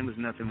 and the jam was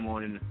nothing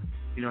more than,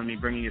 you know what I mean,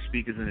 bringing your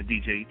speakers and a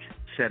DJ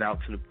set out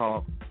to the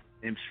park,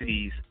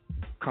 MCs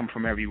come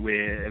from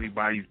everywhere,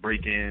 everybody's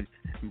breaking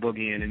and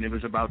boogieing, and it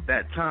was about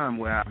that time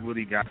where I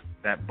really got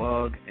that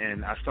bug,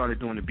 and I started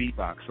doing the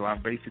beatbox. So I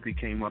basically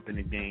came up in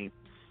the game,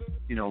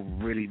 you know,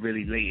 really,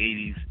 really late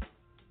 80s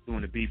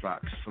doing the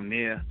beatbox. From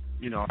there,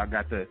 you know, I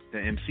got the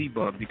MC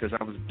bug because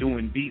I was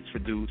doing beats for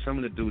dudes. Some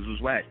of the dudes was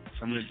whack.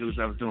 Some of the dudes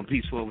I was doing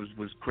beats for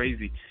was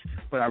crazy.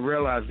 But I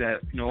realized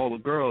that, you know, all the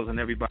girls and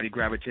everybody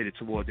gravitated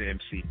toward the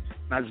MC,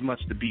 not as much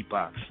the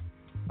beatbox.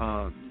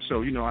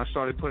 So, you know, I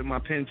started putting my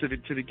pen to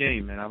the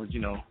game, and I was, you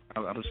know, I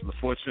was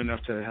fortunate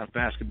enough to have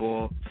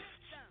basketball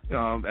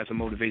as a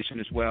motivation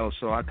as well.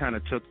 So I kind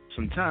of took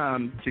some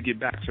time to get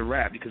back to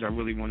rap because I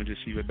really wanted to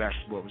see where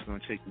basketball was going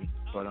to take me.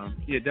 But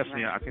yeah,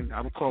 definitely,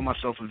 I would call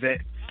myself a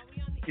vet,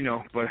 you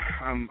know, but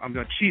I'm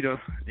a cheater,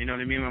 you know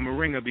what I mean? I'm a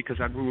ringer because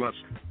I grew up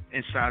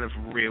inside of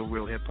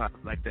real hip hop,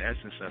 like the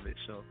essence of it.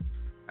 So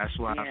that's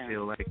why I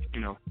feel like,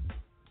 you know,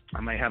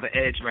 I might have an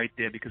edge right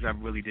there because I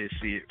really did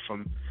see it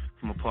from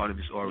a part of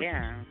his origin.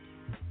 Yeah,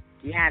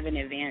 you have an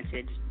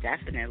advantage,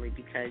 definitely,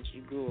 because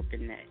you grew up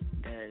in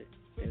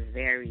the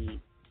very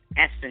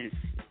essence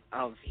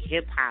of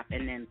hip-hop,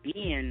 and then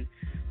being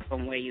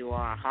from where you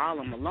are,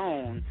 Harlem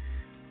alone,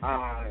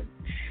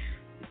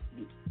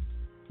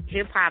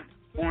 hip-hop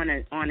on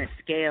a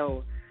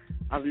scale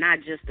of not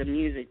just the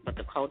music, but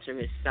the culture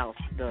itself,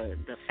 the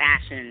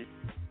fashion,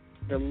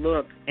 the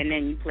look, and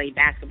then you play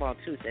basketball,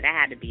 too, so that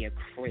had to be a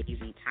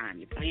crazy time.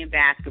 You're playing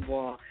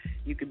basketball,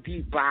 you could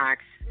beatbox.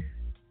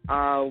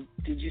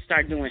 Did you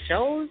start doing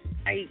shows?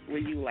 Were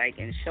you like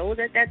in shows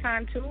at that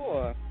time too,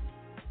 or?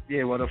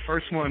 Yeah, well, the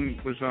first one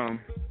was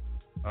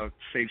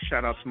say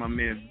shout out to my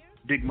man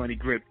Big Money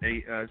Grip.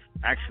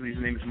 Actually,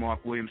 his name is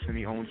Mark Williamson.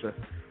 He owns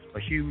a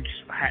huge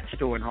hat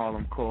store in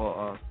Harlem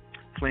called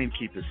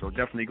Flamekeeper. So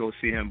definitely go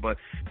see him. But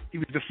he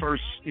was the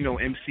first, you know,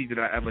 MC that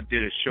I ever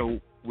did a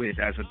show with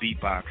as a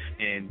beatbox,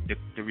 and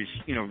the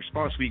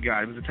response we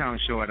got, it was a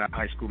talent show at our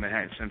high school,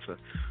 Manhattan Center,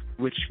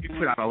 which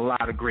put out a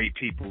lot of great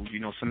people. You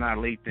know, Sanaa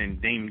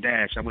Lathan, Dame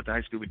Dash. I went to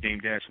high school with Dame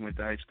Dash. I went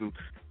to high school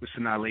with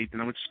Sanaa Lathan.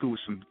 I went to school with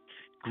some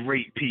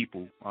great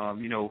people.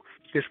 You know,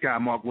 this guy,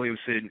 Mark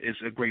Williamson, is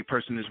a great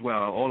person as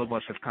well. All of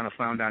us have kind of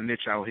found our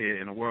niche out here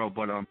in the world.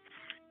 But,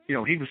 you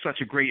know, he was such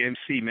a great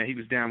MC, man. He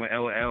was down with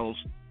LL's,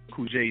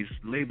 Cool J's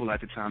label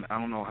at the time. I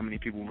don't know how many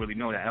people really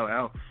know that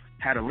LL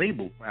had a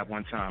label at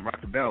one time, Rock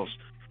the Bells.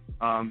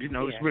 You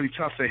know, it's really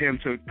tough for him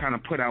to kind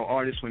of put out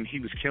artists when he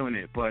was killing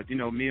it. But, you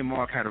know, me and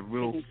Mark had a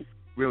real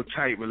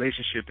tight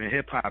relationship in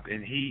hip-hop,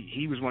 and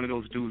he was one of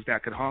those dudes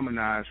that could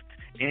harmonize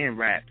and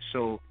rap.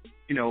 So,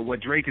 you know, what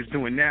Drake is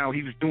doing now,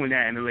 he was doing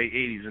that in the late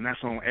 80s, and that's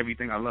on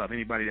Everything I Love.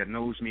 Anybody that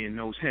knows me and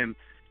knows him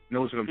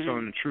knows that I'm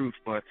telling the truth.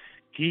 But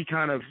he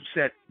kind of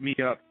set me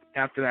up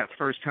after that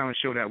first talent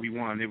show that we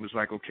won. It was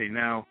like, okay,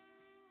 now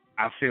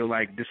I feel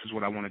like this is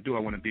what I want to do. I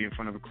want to be in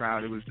front of a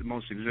crowd. It was the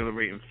most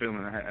exhilarating feeling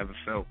I had ever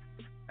felt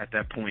at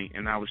that point,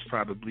 and I was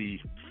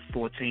probably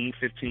 14,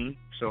 15.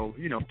 So,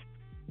 you know,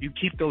 you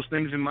keep those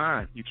things in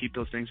mind. You keep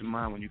those things in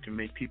mind when you can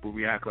make people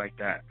react like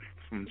that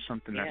from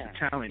something that's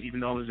a talent. Even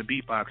though it was a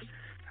beatbox,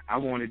 I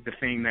wanted the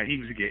fame that he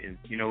was getting.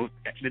 You know,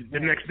 the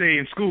next day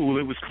in school,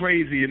 it was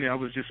crazy, and I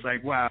was just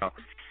like, wow.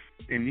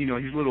 And, you know,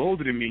 he's a little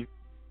older than me.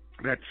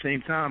 But at the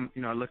same time,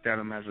 you know, I looked at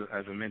him as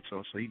a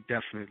mentor, so he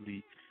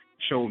definitely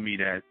showed me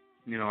that,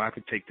 you know, I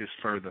could take this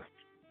further.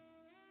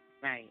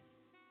 Right.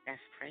 That's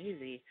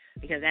crazy.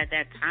 Because at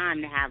that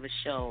time to have a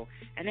show,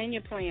 and then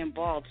you're playing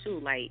ball too,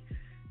 like,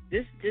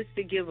 just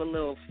to give a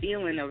little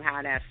feeling of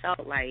how that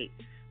felt like,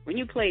 when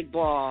you played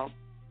ball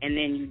and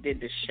then you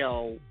did the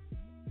show,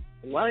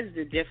 what is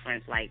the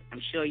difference? Like,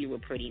 I'm sure you were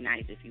pretty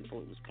nice if you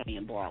was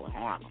playing ball in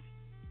Harlem.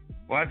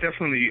 Well,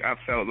 I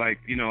felt like,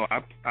 you know,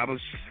 I was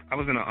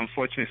in an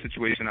unfortunate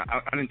situation.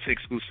 I didn't take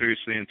school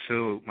seriously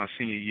until my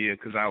senior year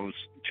because I was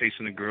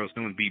chasing the girls,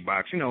 doing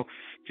beatbox, you know,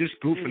 just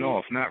goofing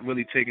off, not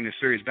really taking it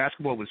serious.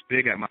 Basketball was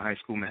big at my high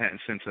school, Manhattan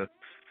Center,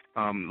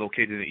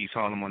 located in East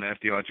Harlem on the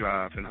FDR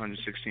Drive and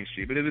 116th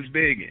Street. But it was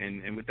big,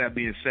 and with that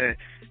being said,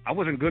 I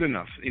wasn't good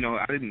enough. You know,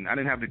 I didn't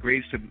have the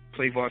grades to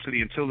play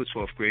varsity until the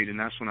 12th grade, and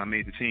that's when I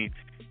made the team.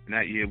 And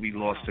that year we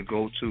lost to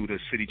go to the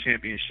city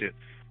championship.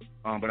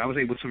 But I was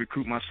able to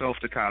recruit myself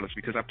to college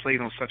because I played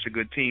on such a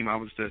good team. I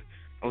was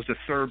the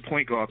third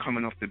point guard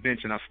coming off the bench,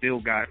 and I still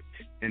got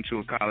into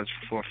a college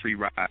for a free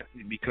ride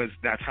because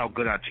that's how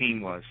good our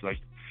team was. Like,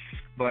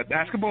 but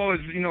basketball is,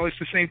 you know, it's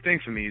the same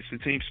thing for me. It's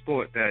a team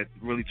sport that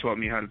really taught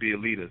me how to be a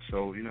leader.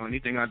 So, you know,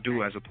 anything I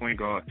do as a point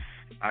guard,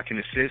 I can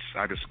assist,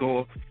 I can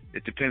score.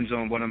 It depends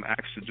on what I'm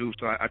asked to do.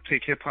 So I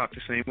take hip hop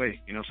the same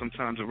way. You know,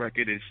 sometimes a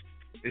record is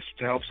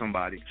to help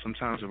somebody.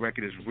 Sometimes a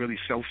record is really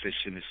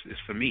selfish and it's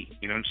for me.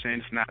 You know what I'm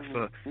saying? It's not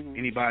for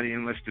anybody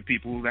unless the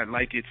people that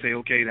like it say,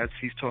 okay,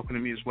 he's talking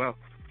to me as well.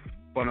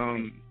 But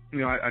you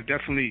know, I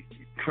definitely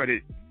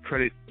credit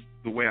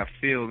the way I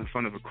feel in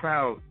front of a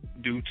crowd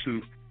due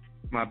to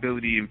my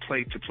ability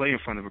to play in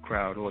front of a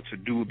crowd or to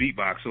do a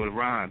beatbox or to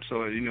rhyme.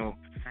 So, you know,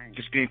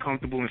 just being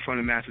comfortable in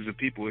front of masses of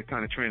people, it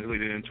kind of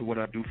translated into what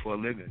I do for a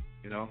living,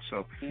 you know.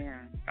 So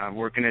I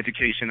work in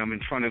education. I'm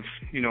in front of,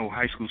 you know,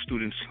 high school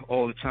students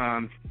all the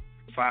time,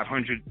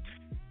 500,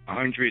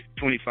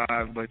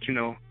 125. But, you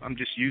know, I'm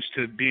just used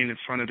to being in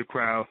front of the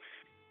crowd,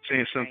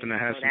 saying something that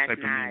has some type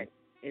of meaning.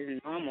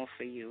 It's normal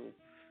for you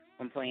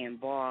from playing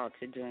ball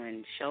to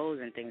doing shows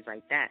and things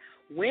like that.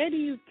 Where do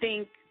you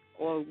think,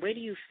 or where do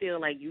you feel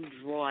like you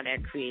draw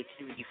that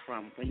creativity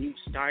from when you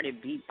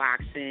started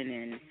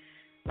beatboxing, and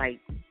like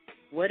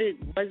what is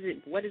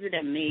it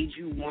that made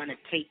you want to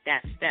take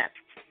that step?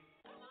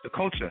 The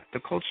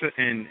culture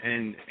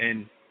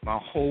and my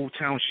whole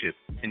township,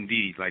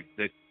 indeed. Like,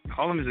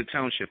 Harlem is a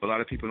township. A lot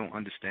of people don't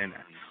understand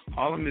that.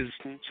 Harlem is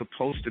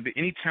supposed to be,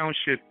 any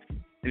township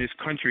in this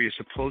country is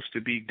supposed to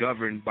be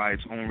governed by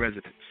its own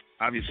residents.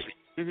 Obviously,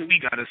 we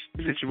got a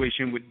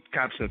situation with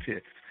cops up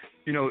here.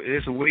 You know,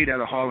 there's a way that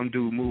a Harlem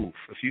dude move.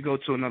 If you go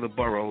to another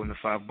borough in the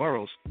 5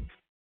 boroughs,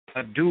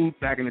 a dude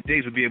back in the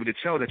days would be able to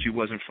tell that you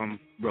wasn't from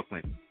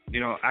Brooklyn. You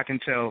know, I can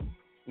tell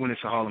when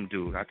it's a Harlem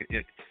dude.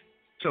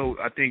 So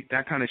I think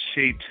that kind of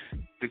shaped,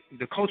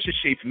 the culture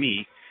shaped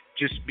me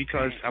just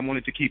because I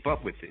wanted to keep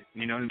up with it.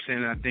 You know what I'm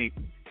saying? And I think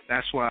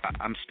that's why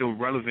I'm still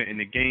relevant in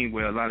the game,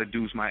 where a lot of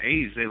dudes my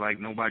age, they're like,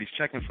 nobody's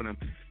checking for them.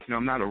 You know,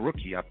 I'm not a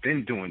rookie. I've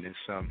been doing this.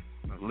 A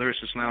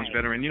Lyricist Lounge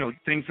veteran. You know,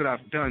 things that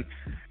I've done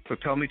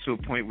propelled me to a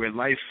point where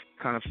life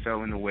kind of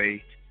fell in the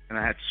way, and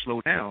I had to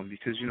slow down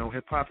because, you know,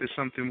 hip-hop is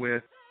something where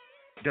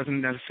it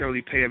doesn't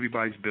necessarily pay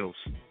everybody's bills.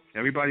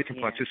 Everybody can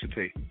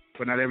participate,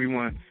 but not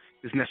everyone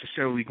is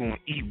necessarily going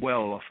to eat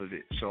well off of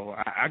it. So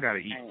I got to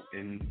eat,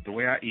 and the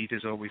way I eat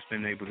has always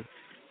been able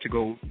to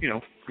go, you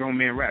know, grown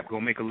man rap, go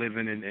make a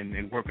living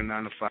and work a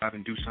 9 to 5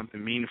 and do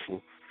something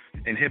meaningful.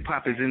 And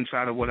hip-hop is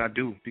inside of what I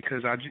do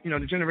because, you know,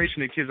 the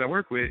generation of kids I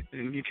work with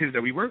and the kids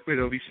that we work with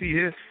or we see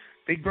here,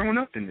 they grown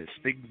up in this.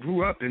 They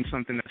grew up in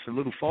something that's a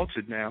little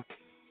faltered now,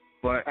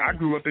 but I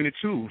grew up in it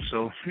too.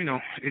 So, you know,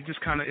 it just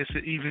kind of, it's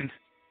an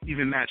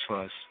even match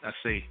for us, I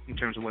say, in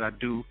terms of what I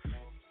do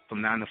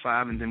from 9 to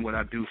 5 and then what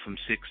I do from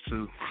 6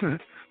 to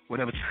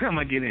whatever time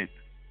I get in.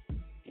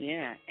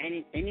 Yeah,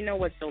 and you know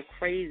what's so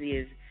crazy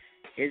is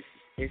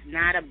it's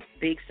not a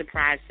big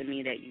surprise to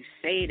me that you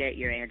say that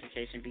you're in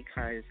education,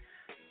 because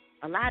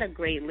a lot of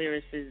great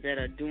lyricists that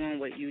are doing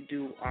what you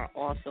do are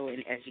also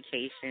in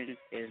education.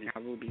 There's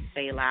now Ruby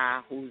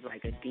Selah, who's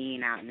like a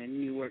dean out in the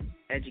Newark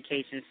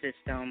education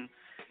system.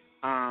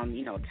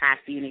 You know, Ty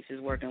Phoenix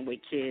is working with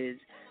kids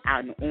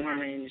out in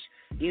Orange.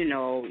 You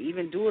know,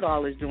 even Do It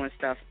All is doing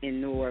stuff in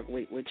Newark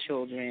with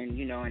children,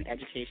 you know, in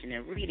education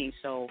and reading.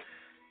 So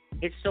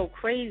it's so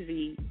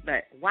crazy.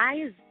 But why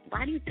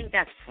do you think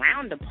that's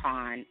frowned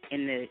upon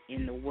in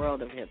the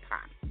world of hip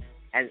hop?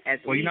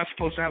 Well, you're not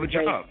supposed to have a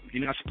job.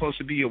 You're not supposed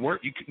to be a work.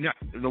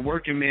 The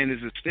working man is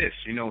a stiff.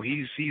 You know,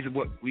 he's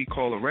what we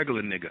call a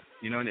regular nigga.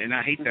 You know, and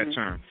I hate that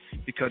term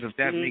because if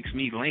that makes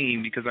me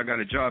lame because I got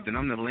a job, then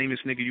I'm the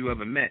lamest nigga you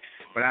ever met.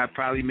 But I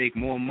probably make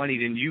more money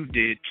than you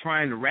did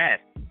trying to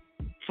rap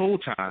full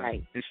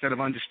time instead of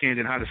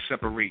understanding how to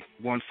separate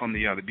one from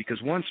the other.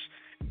 Because once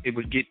it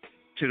would get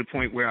to the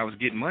point where I was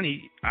getting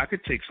money, I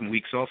could take some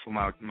weeks off from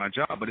my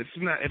job. But if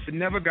it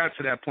never got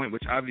to that point,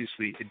 which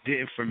obviously it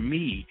didn't for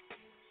me,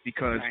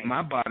 because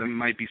my bottom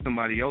might be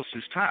somebody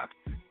else's top.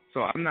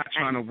 So I'm not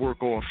trying to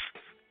work off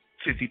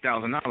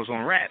 $50,000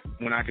 on rap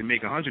when I can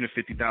make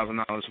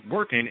 $150,000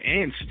 working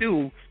and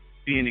still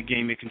be in the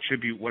game and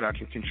contribute what I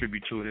can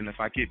contribute to it. And if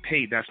I get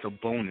paid, that's the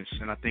bonus.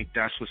 And I think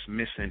that's what's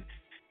missing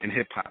in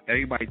hip-hop.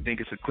 Everybody think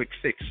it's a quick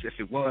fix. If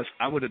it was,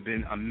 I would have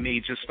been a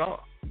major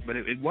star. But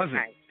it wasn't.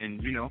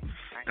 And,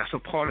 that's a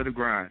part of the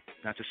grind.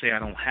 Not to say I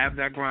don't have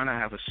that grind. I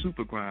have a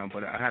super grind,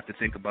 but I have to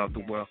think about the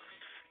world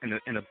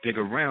in a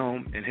bigger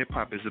realm, and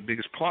hip-hop is the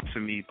biggest part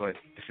for me. But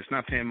if it's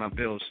not paying my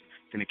bills,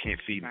 then it can't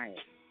feed me.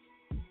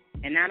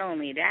 And not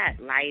only that,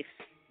 life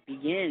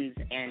begins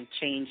and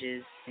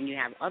changes, and you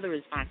have other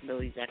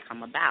responsibilities that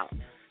come about,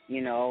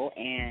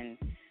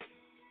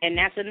 and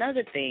that's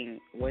another thing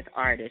with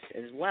artists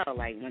as well.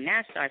 Like, when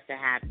that starts to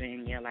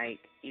happen, you're like,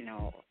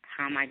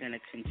 how am I going to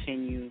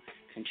continue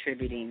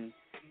contributing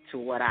to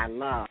what I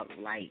love?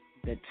 Like,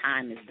 the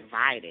time is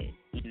divided,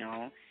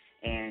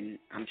 and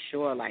I'm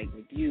sure, like,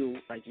 with you,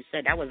 like you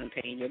said, that wasn't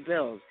paying your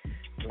bills.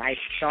 Life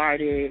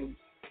started,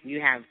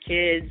 you have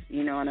kids,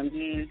 you know what I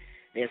mean?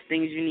 There's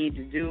things you need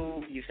to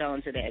do. You fell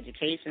into the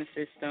education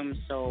system.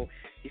 So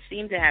you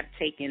seem to have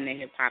taken the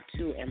hip-hop,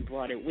 too, and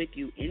brought it with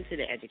you into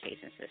the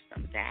education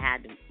system.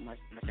 That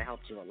must have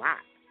helped you a lot.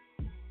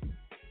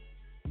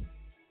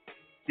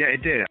 Yeah,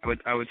 it did.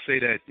 I would say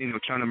that,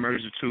 trying to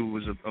merge the two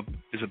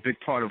is a big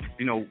part of,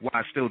 why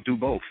I still do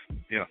both.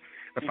 Yeah.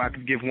 If I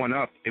could give one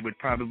up, it would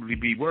probably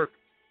be work.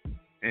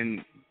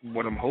 And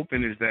what I'm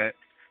hoping is that,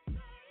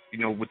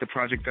 with the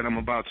project that I'm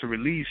about to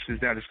release, is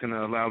that it's going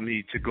to allow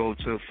me to go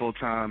to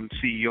full-time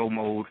CEO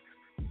mode,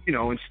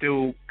 and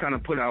still kind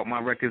of put out my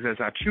records as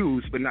I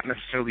choose, but not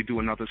necessarily do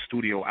another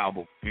studio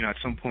album. At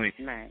some point,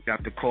 you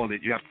have to call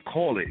it.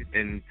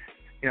 And,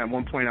 at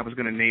one point I was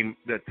going to name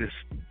that this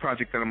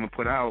project that I'm going to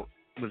put out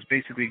was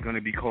basically going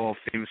to be called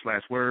Famous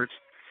Last Words.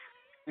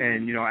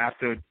 And,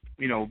 after,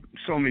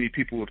 so many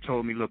people have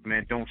told me, look,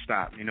 man, don't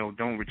stop,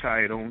 don't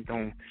retire,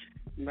 don't.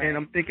 And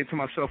I'm thinking to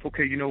myself,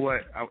 okay, you know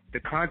what? The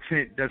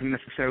content doesn't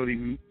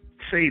necessarily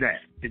say that.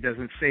 It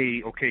doesn't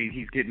say, okay,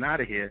 he's getting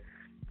out of here.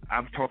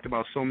 I've talked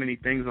about so many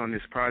things on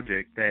this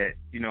project that,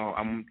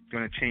 I'm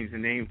going to change the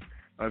name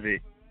of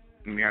it.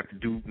 And we have to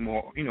do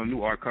more,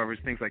 new art covers,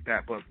 things like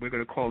that. But we're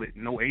going to call it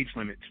No Age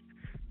Limits.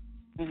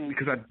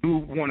 Because I do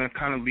want to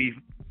kind of leave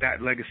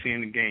that legacy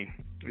in the game.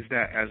 Is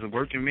that as a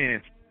working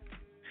man,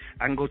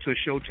 I can go to a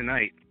show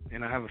tonight,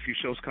 and I have a few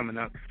shows coming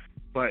up,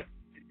 but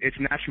it's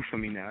natural for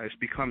me now. It's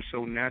become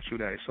so natural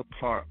that it's a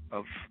part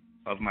of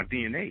my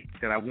DNA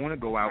that I want to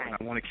go out and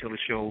I want to kill a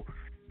show,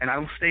 and I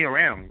don't stay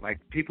around. Like,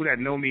 people that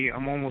know me,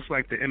 I'm almost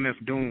like the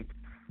MF Doom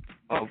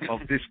of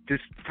this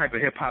type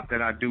of hip-hop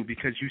that I do,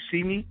 because you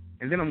see me,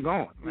 and then I'm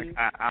gone. Like,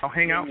 I'll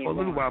hang out for a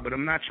little while, but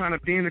I'm not trying to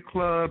be in the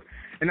club,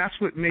 and that's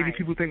what maybe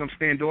people think I'm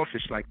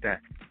standoffish like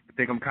that. I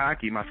think I'm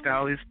cocky. My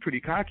style is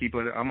pretty cocky,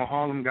 but I'm a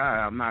Harlem guy.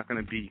 I'm not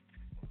going to be,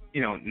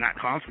 not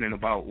confident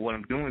about what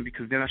I'm doing,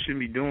 because then I shouldn't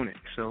be doing it.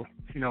 So,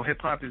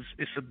 hip-hop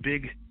it's a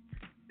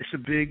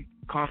big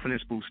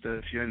confidence booster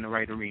if you're in the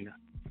right arena.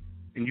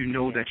 And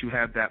that you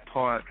have that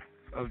part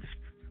of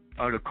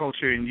the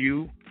culture in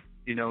you.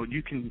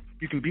 You can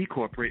be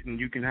corporate, and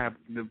you can have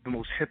the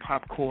most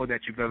hip-hop core that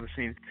you've ever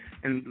seen.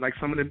 And like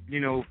some of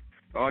the,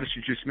 artists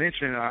you just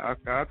mentioned,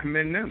 I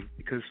commend them,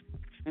 because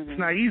it's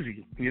not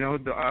easy.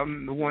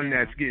 I'm the one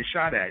that's getting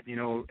shot at.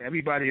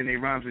 Everybody in their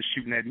rhymes is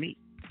shooting at me.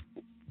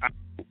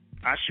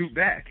 I shoot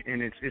back,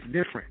 and it's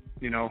different.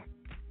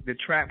 The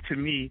trap to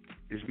me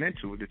is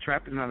mental. The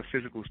trap is not a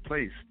physical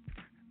place.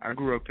 I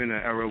grew up in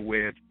an era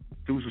where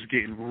dudes was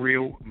getting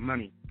real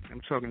money. I'm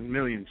talking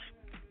millions.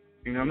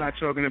 I'm not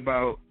talking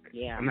about.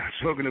 I'm not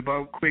talking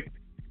about quick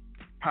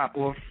pop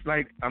off.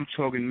 Like, I'm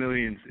talking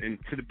millions, and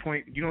to the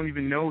point you don't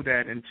even know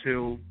that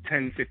until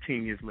 10,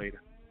 15 years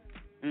later.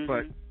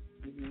 But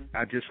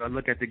I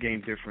look at the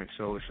game different,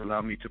 so it's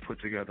allowed me to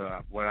put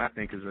together what I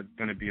think is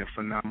going to be a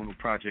phenomenal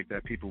project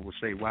that people will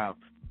say, wow,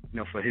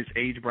 for his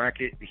age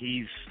bracket,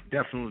 he's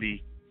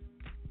definitely,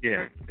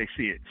 they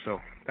see it. So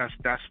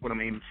that's what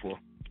I'm aiming for.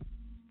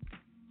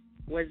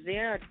 Was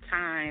there a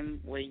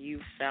time where you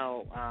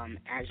felt,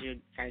 as you're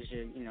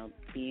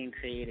being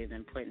creative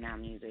and putting out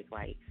music,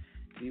 like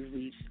you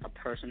reached a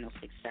personal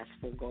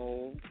successful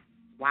goal,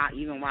 while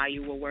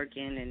you were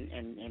working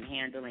and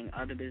handling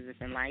other business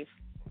in life?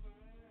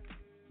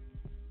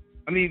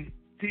 I mean,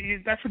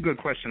 that's a good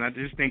question. I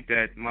just think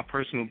that my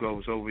personal goal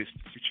is always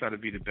to try to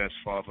be the best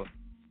father,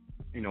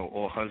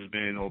 or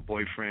husband or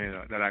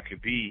boyfriend that I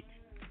could be,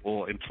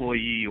 or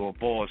employee or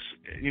boss,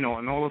 and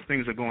all those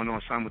things are going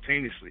on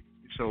simultaneously.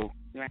 So,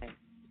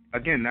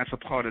 again, that's a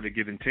part of the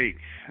give and take.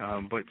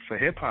 But for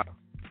hip-hop,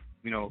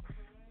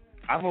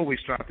 I've always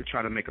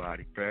tried to make a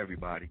body for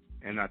everybody.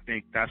 And I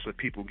think that's what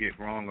people get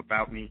wrong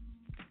about me,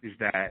 is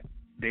that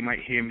they might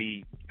hear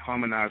me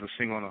harmonize or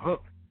sing on a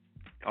hook.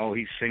 Oh,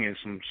 he's singing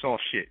some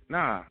soft shit.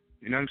 Nah,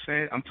 You know what I'm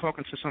saying? I'm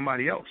talking to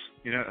somebody else.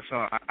 You know, so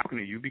I'm talking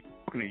to you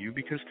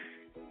because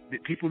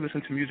people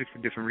listen to music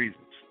for different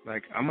reasons.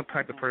 Like, I'm a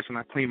type of person,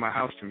 I clean my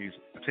house to music.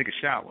 I take a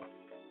shower.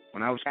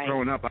 When I was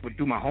growing up, I would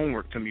do my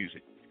homework to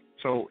music.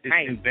 So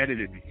it's embedded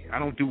in me. I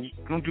don't do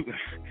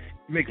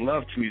make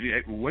love to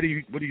music. What do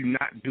you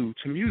not do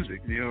to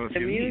music? You know, to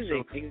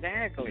music,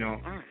 exactly. You know,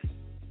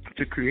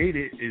 to create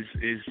it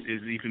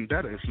is even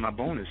better. It's my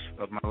bonus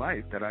of my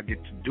life that I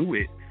get to do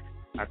it.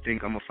 I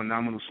think I'm a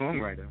phenomenal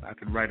songwriter. I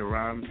could write a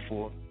rhyme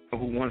for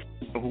who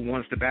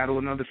wants to battle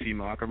another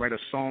female. I could write a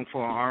song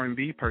for an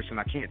R&B person.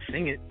 I can't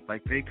sing it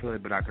like they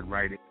could, but I could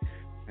write it.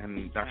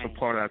 And that's a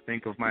part, I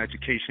think, of my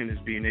education is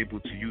being able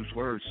to use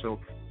words. So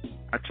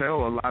I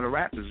tell a lot of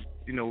rappers,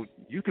 you know,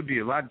 you could be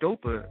a lot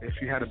doper if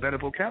you had a better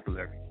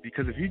vocabulary.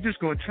 Because if you're just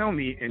going to tell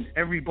me in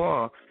every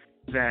bar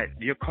that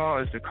your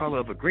car is the color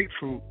of a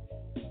grapefruit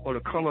or the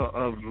color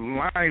of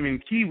lime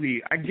and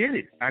kiwi, I get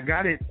it. I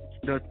got it.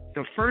 The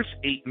first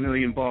 8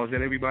 million bars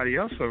that everybody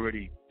else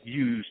already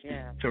used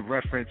to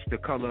reference the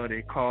color of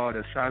their car,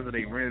 the size of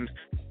their rims.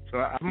 So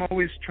I'm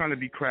always trying to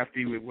be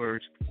crafty with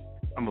words.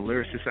 I'm a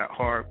lyricist at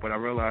heart, but I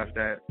realize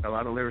that a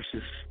lot of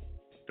lyricists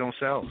don't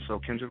sell. So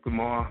Kendrick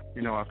Lamar,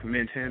 you know, I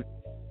commend him.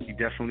 He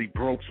definitely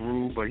broke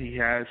through, but he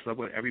has,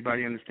 what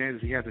everybody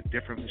understands is he has a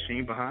different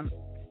machine behind him.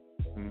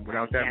 And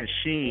without that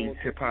machine,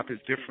 hip-hop is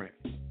different.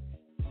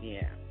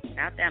 Yeah.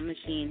 Without that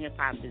machine,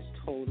 hip-hop is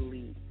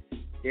totally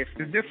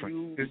different. It's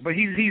different. But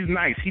he's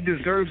nice. He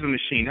deserves a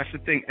machine. That's the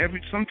thing.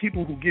 Some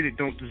people who get it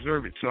don't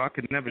deserve it. So I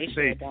could never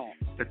say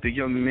that the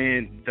young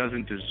man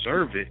doesn't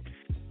deserve it.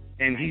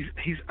 And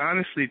he's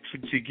honestly,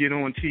 to get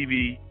on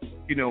TV,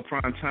 you know,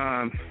 prime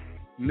time,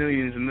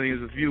 millions and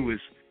millions of viewers,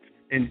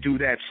 and do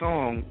that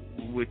song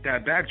with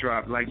that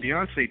backdrop like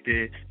Beyonce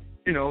did,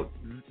 you know,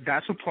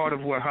 that's a part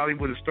of what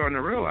Hollywood is starting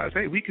to realize.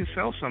 Hey, we can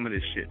sell some of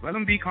this shit. Let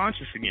them be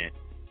conscious again,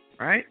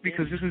 right?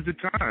 Because this is the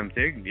time.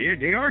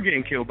 They are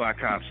getting killed by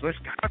cops.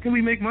 How can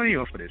we make money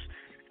off of this?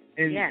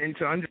 And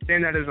to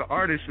understand that as an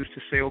artist is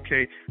to say,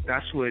 okay,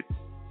 that's what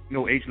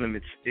no age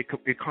limits.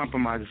 It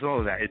compromises all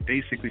of that. It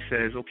basically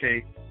says,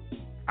 okay,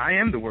 I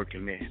am the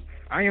working man.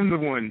 I am the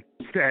one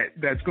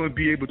that's going to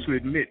be able to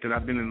admit that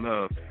I've been in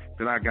love,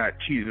 that I got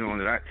cheated on,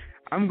 that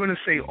I'm going to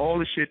say all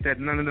the shit that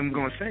none of them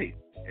going to say.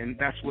 And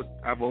that's what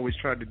I've always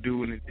tried to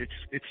do, and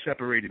it's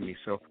separated me.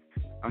 So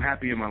I'm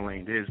happy in my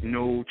lane. There's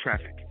no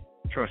traffic.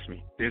 Trust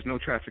me, there's no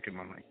traffic in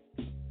my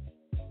lane.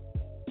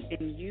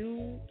 Can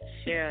you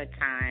share a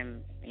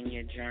time in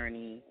your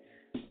journey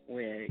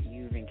where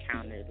you've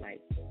encountered,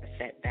 like, a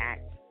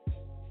setback?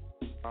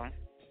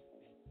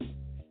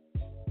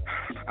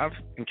 I've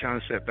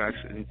encountered setbacks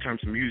in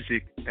terms of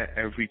music at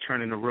every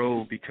turn in the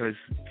road because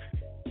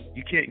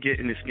you can't get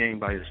in this game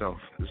by yourself.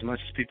 As much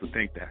as people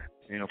think that,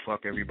 you know,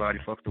 fuck everybody,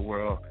 fuck the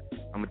world,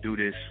 I'm going to do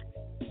this.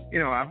 You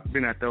know, I've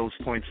been at those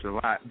points a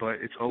lot, but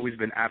it's always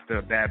been after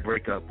a bad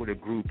breakup with a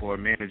group or a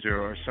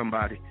manager or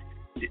somebody.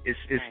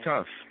 It's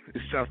tough.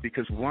 It's tough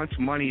because once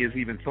money is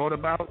even thought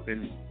about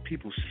and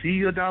people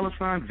see a dollar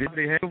sign visit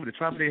their head over the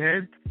top of their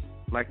head,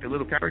 like the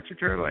little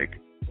caricature, like,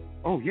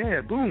 oh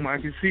yeah, boom, I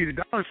can see the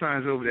dollar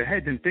signs over their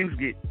head, then things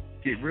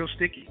get real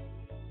sticky.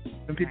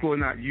 Some people are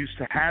not used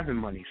to having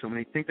money, so when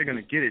they think they're going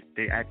to get it,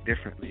 they act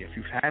differently. If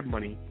you've had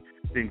money,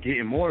 then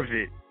getting more of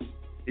it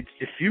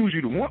fuels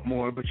you to want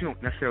more, but you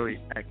don't necessarily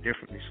act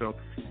differently. So,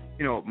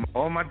 you know,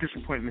 all my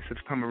disappointments have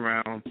come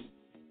around,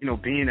 you know,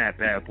 being that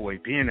bad boy,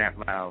 being that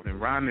loud, and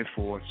rhyming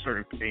for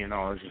certain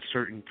A&Rs and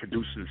certain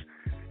producers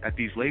at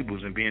these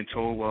labels and being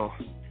told, well,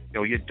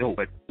 yo, you're dope,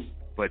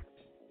 but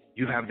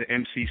you have the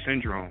MC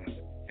syndrome.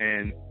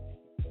 And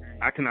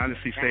I can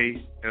honestly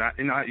say that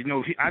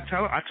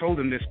I told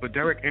him this, but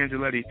Derek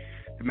Angeletti,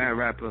 the Mad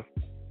Rapper,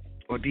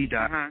 or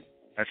D-Dot,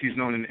 as he's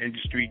known in the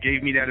industry,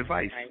 gave me that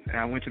advice. And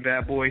I went to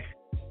Bad Boy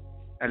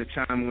at a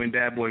time when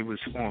Bad Boy was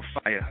on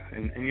fire.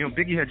 And you know,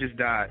 Biggie had just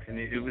died, and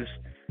it was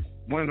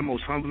one of the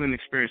most humbling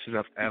experiences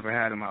I've ever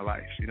had in my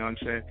life. You know what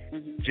I'm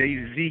saying?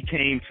 Jay-Z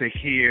came to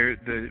hear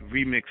the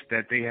remix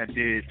that they had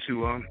did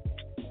to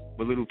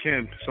with Little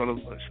Kim.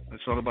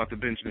 It's all about the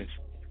Benjamins.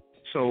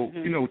 So,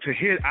 you know,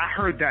 I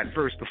heard that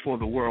verse before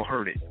the world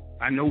heard it.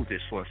 I know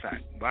this for a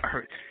fact. But I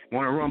heard,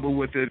 want to rumble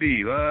with the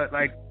beat,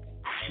 like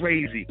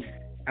crazy.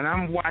 And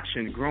I'm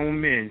watching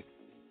grown men,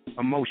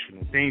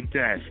 emotional, Dame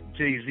Dash,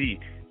 Jay-Z,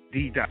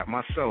 D-Dot,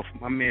 myself,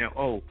 my man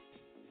O,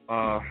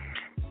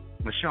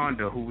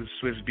 Mashonda, who was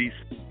Swiss Beats'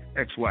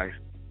 ex-wife,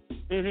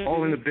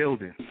 all in the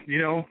building.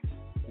 You know,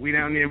 we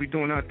down there, we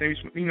doing our thing.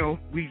 You know,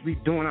 we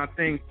doing our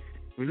thing.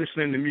 We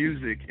listening to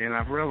music, and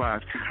I've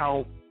realized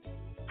how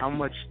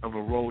much of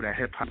a role that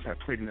hip-hop had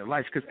played in their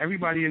lives, because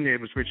everybody in there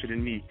was richer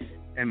than me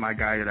and my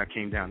guy that I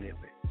came down there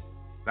with.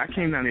 I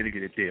came down there to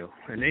get a deal,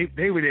 and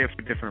they were there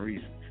for different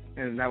reasons.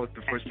 And that was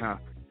the first time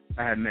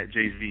I had met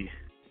Jay-Z,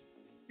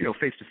 you know,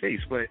 face-to-face.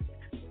 But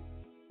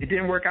it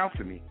didn't work out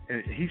for me.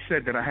 And he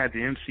said that I had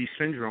the MC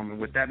syndrome, and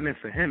what that meant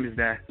for him is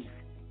that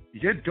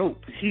you're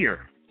dope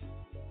here,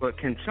 but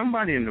can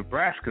somebody in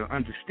Nebraska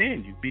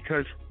understand you?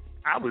 Because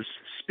I was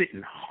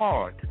spitting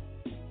hard,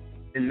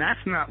 And that's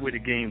not where the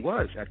game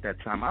was at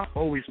that time. I've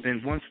always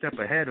been one step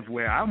ahead of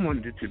where I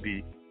wanted it to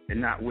be and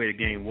not where the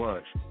game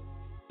was.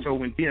 So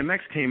when DMX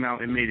came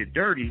out and made it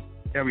dirty,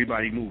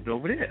 everybody moved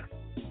over there.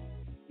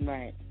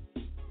 Right.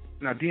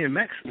 Now,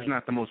 DMX is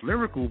not the most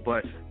lyrical,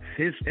 but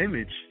his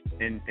image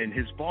and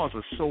his bars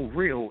are so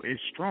real and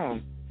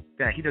strong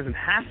that he doesn't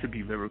have to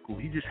be lyrical.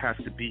 He just has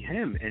to be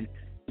him. And,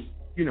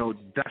 you know,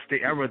 that's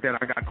the era that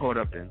I got caught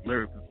up in.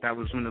 That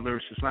was when the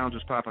Lyricist Lounge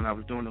was popping. I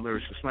was doing the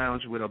Lyricist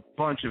Lounge with a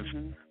bunch of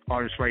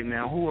artists right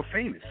now who are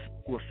famous.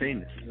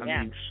 I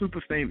mean,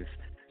 super famous.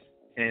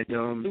 And,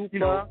 you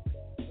know,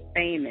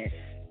 famous.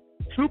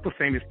 Super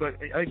famous. But,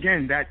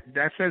 again, that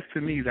says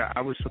to me that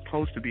I was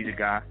supposed to be the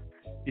guy,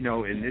 you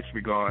know, in this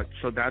regard.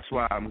 So that's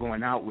why I'm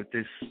going out with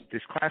this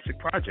classic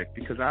project,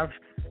 because I've,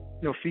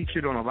 you know,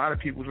 featured on a lot of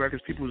people's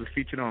records. People who are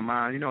featured on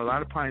mine. You know, a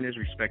lot of pioneers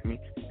respect me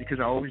because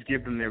I always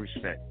give them their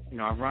respect. You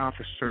know, I rhyme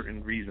for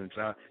certain reasons.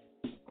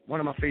 One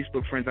of my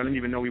Facebook friends, I didn't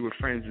even know we were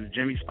friends, is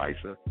Jimmy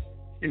Spicer,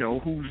 you know,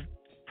 who's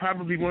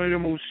probably one of the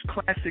most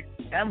classic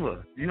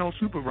ever. You know,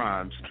 super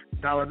rhymes,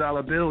 Dollar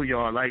Dollar Bill,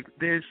 y'all. Like,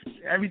 there's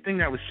everything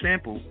that was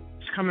sampled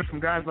is coming from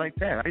guys like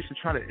that. I used to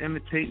try to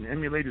imitate and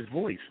emulate his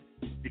voice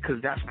because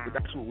that's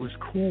what was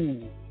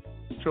cool.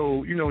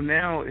 So, you know,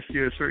 now if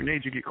you're a certain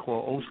age, you get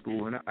called old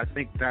school, and I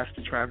think that's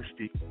the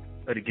travesty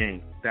of the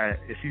game. That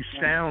if you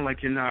sound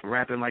like you're not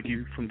rapping like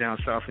you from down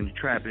south and you're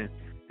trapping,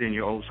 then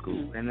you're old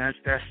school, and that's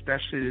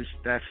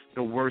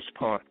the worst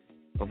part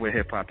of where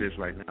hip hop is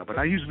right now. But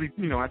I usually,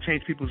 you know, I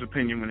change people's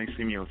opinion when they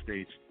see me on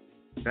stage.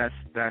 That's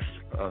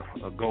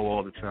a goal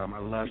all the time. I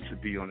love to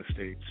be on the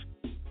stage.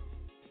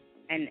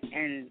 And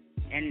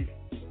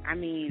I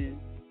mean,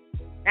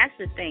 that's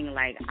the thing.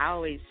 Like, I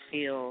always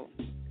feel.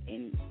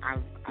 And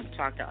I've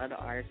talked to other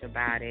artists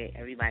about it.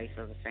 Everybody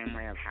feels the same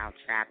way of how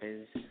trap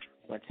is,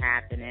 what's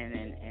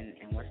happening,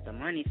 and what's the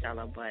money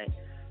seller. But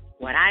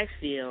what I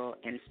feel,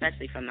 and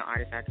especially from the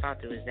artists I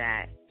talk to, is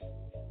that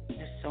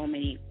there's so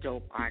many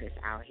dope artists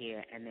out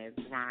here, and they're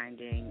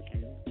grinding,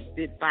 and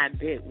bit by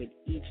bit, with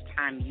each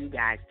time you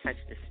guys touch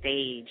the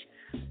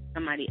stage,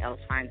 somebody else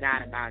finds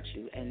out about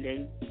you, and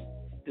then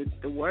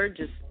the word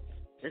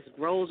just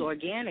grows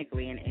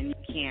organically, and you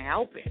can't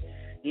help it.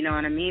 You know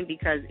what I mean?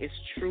 Because it's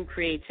true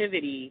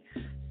creativity.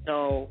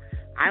 So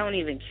I don't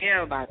even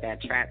care about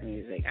that trap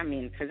music. I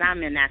mean, because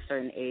I'm in that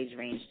certain age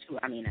range, too.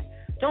 I mean,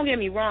 don't get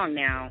me wrong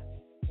now.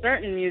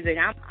 Certain music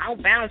I'll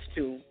bounce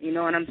to, you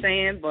know what I'm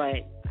saying?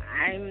 But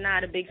I'm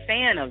not a big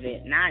fan of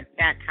it. Not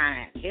that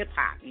kind of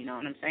hip-hop, you know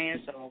what I'm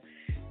saying? So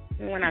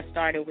when I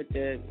started with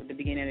the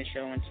beginning of the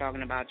show and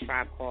talking about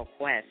Tribe Called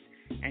Quest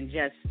and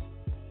just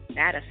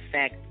that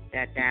effect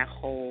that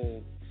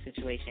whole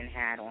situation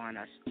had on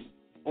us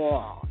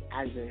all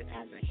as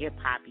a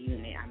hip-hop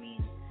unit. I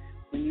mean,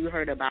 when you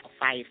heard about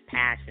Fife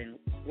passing,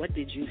 what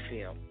did you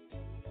feel?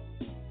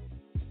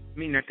 I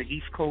mean, that the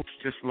East Coast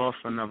just lost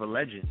another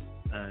legend.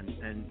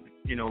 And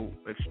you know,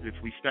 if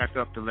we stack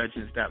up the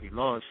legends that we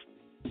lost,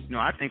 you know,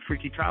 I think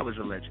Freaky Tyler's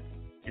a legend,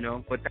 you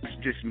know, but that's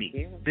just me.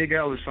 Yeah. Big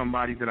L is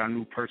somebody that I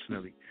knew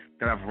personally,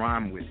 that I've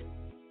rhymed with,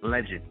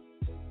 legend.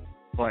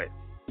 But,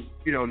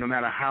 you know, no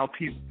matter how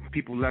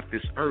people left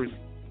this earth,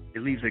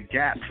 it leaves a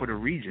gap for the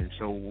region.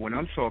 So when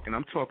I'm talking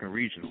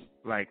regional.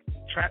 Like,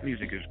 trap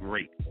music is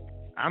great.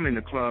 I'm in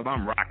the club,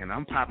 I'm rocking,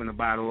 I'm popping a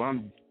bottle,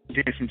 I'm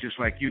dancing just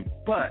like you.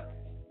 But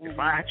if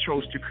I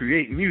chose to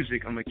create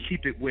music, I'm going to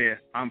keep it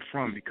where I'm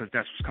from because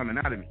that's what's coming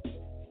out of me.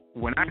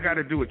 When I got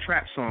to do a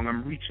trap song,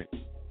 I'm reaching.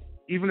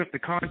 Even if the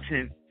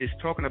content is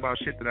talking about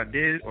shit that I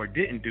did or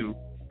didn't do,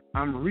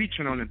 I'm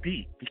reaching on the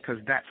beat because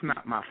that's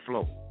not my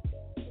flow.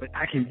 But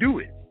I can do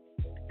it.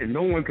 And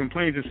no one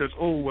complains and says,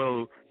 oh,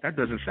 well, that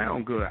doesn't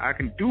sound good. I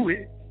can do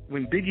it.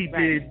 When Biggie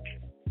did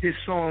his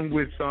song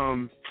with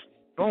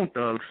Bone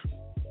Thugs,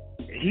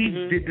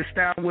 he did the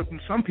style what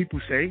some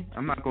people say.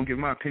 I'm not going to give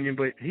my opinion,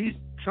 but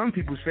some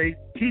people say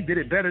he did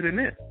it better than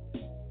it.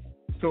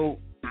 So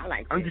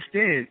I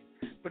understand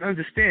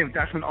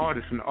that's an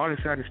artist. An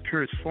artist at his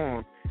purest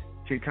form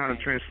can kind of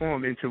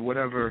transform into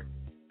whatever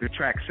the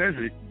track says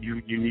it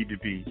you need to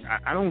be.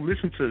 I don't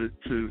listen to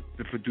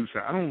the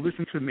producer. I don't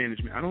listen to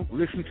management. I don't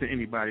listen to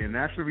anybody, and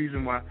that's the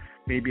reason why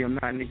maybe I'm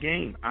not in the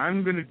game.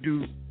 I'm going to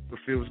do what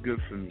feels good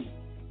for me.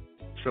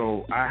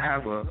 So I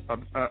have a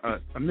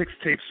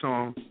mixtape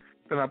song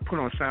that I put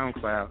on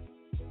SoundCloud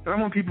that I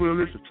want people to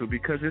listen to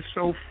because it's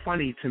so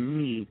funny to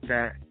me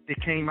that it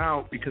came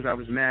out because I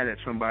was mad at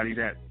somebody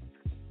that,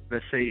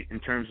 let's say, in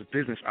terms of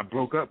business, I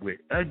broke up with.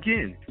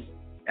 Again,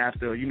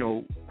 after, you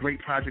know, great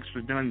projects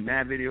were done,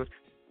 mad videos,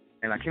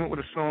 and I came up with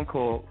a song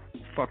called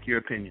Fuck Your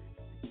Opinion.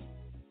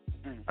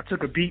 I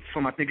took a beat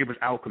from, I think it was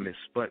Alchemist,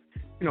 but,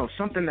 you know,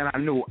 something that I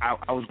knew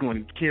I was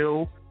going to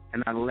kill,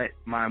 and I let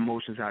my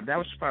emotions out. That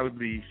was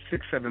probably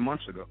 6-7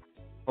 months ago.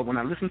 But when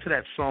I listen to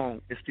that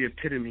song, it's the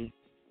epitome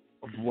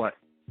of what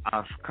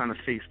I've kind of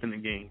faced in the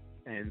game.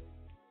 And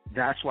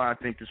that's why I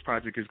think this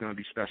project is going to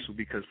be special,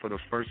 because for the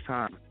first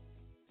time,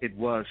 it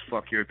was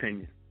Fuck Your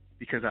Opinion.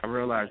 Because I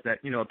realized that,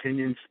 you know,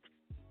 opinions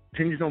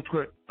don't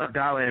put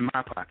 $1 in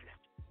my pocket.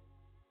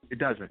 It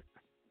doesn't.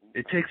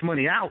 It takes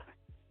money out,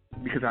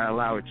 because I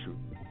allow it to.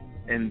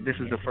 And this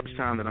is the first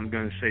time that I'm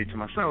going to say to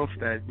myself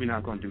that we're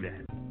not going to do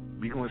that.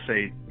 We're going to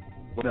say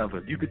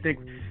whatever. You could think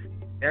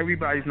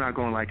everybody's not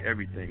going to like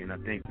everything, and I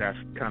think that's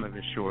kind of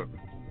in short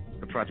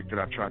the project that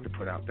I've tried to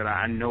put out, that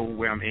I know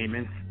where I'm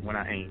aiming when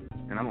I aim.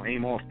 And I don't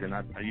aim often.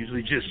 I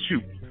usually just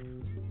shoot.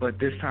 But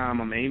this time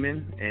I'm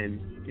aiming, and,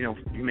 you know,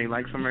 you may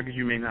like some records,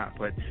 you may not,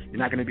 but you're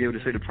not going to be able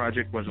to say the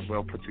project wasn't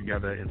well put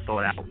together and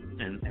thought out,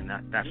 and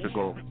that's the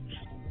goal.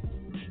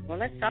 Well,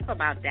 let's talk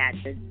about that.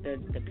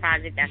 The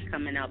project that's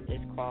coming up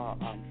is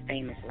called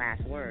Famous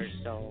Last Words.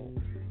 So,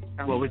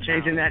 well, we're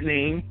changing that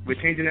name.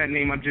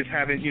 I'm just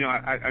having, you know,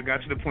 I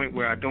got to the point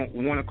where I don't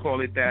want to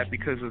call it that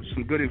because of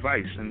some good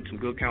advice and some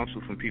good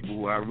counsel from people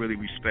who I really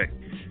respect.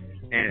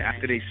 And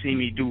after they see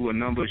me do a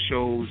number of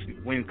shows,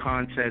 win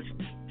contests,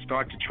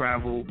 start to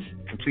travel,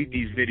 complete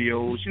these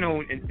videos, you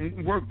know,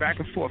 and work back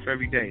and forth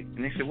every day.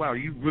 And they said, wow,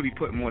 you really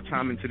put more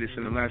time into this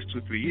in the last 2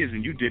 or 3 years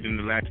than you did in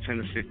the last 10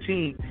 or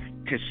 15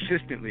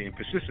 consistently and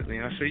persistently.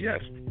 And I say yes,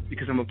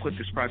 because I'm going to put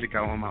this project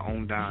out on my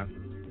own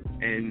dime.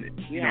 And,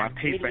 you know, I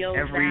pay for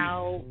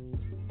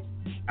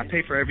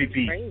every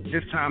beat.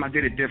 This time I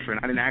did it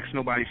different. I didn't ask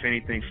nobody for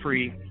anything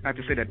free. Not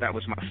to say that that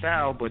was my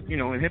style, but, you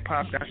know, in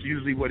hip-hop, that's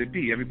usually what it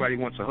be. Everybody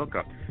wants a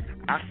hookup.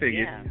 I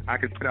figured I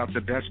could put out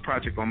the best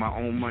project on my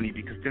own money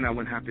because then I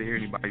wouldn't have to hear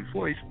anybody's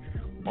voice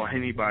or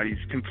anybody's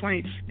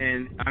complaints.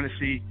 And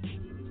honestly,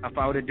 if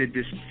I would have did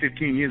this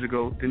 15 years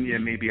ago, then yeah,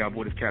 maybe I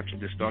would have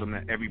captured the stardom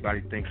that everybody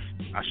thinks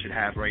I should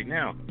have right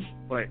now.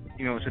 But,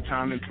 you know, it's a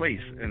time and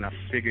place, and I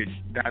figured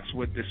that's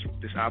what this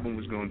album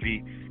was going to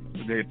be,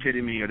 the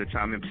epitome of the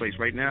time and place.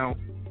 Right now,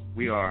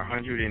 we are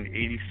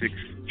 186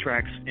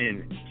 tracks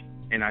in,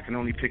 and I can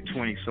only pick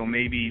 20, so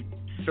maybe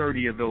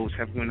 30 of those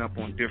have went up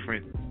on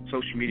different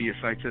social media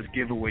sites as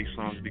giveaway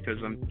songs because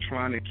I'm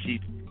trying to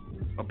keep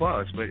a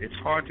buzz, but it's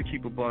hard to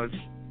keep a buzz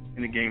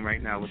in the game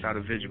right now without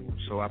a visual.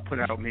 So I put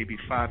out maybe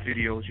 5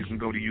 videos. You can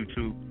go to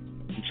YouTube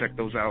and check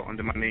those out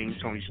under my name,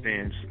 Tony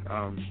Stanz.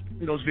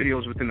 Those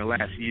videos within the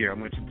last year. I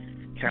went to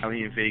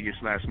Cali and Vegas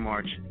last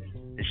March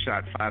and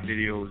shot 5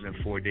 videos in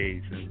 4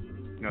 days, and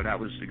you know that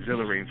was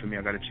exhilarating for me.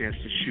 I got a chance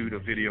to shoot a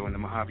video in the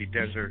Mojave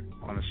Desert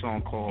on a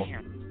song called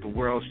 "The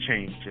World's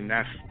Changed," and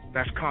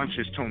that's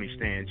conscious Tony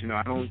Stanz. You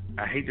know,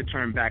 I hate the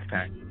term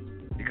backpack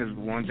because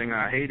one thing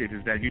I hated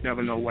is that you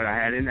never know what I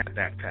had in that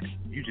backpack.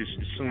 You just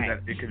assume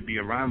that it could be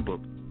a rhyme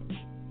book.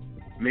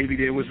 Maybe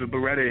there was a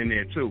Beretta in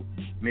there too.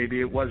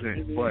 Maybe it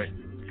wasn't, but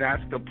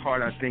that's the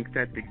part I think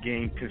that the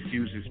game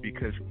confuses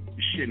because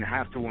you shouldn't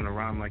have to want to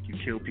rhyme like you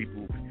kill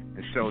people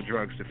and sell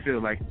drugs to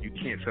feel like you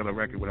can't sell a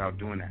record without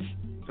doing that.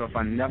 So if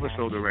I never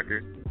sold a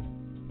record,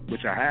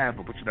 which I have,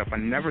 but if I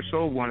never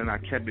sold one and I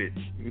kept it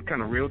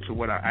kind of real to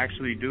what I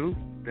actually do,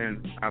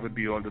 then I would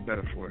be all the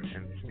better for it.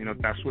 And, you know,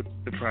 that's what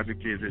the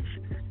project is.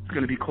 It's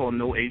going to be called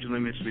No Age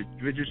Limits.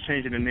 We're just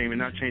changing the name and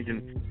not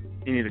changing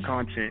any of the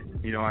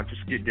content. You know, I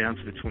just get down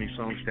to the 20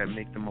 songs that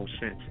make the most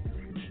sense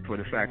for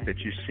the fact that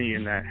you're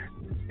seeing that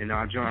in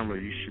our genre,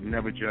 you should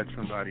never judge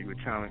somebody with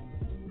talent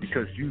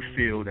because you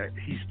feel that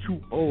he's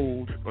too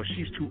old or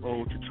she's too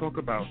old to talk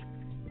about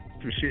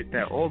some shit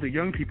that all the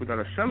young people that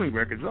are selling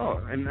records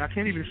are. And I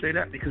can't even say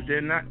that because there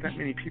are not that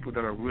many people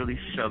that are really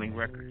selling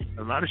records.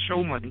 A lot of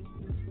show money.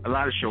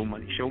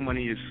 Show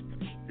money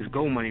is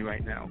gold money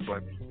right now,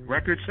 but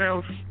record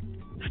sales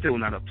still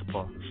not up to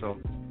par. So,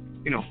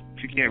 you know,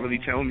 you can't really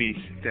tell me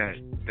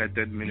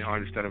that many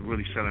artists that are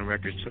really selling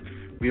records. So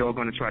we all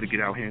going to try to get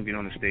out here and get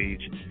on the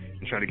stage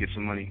and try to get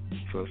some money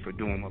for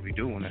doing what we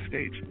do on that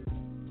stage.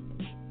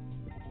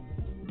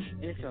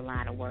 It's a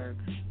lot of work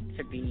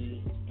to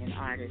be an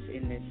artist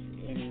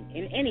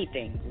in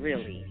anything,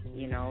 really,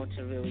 you know,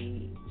 to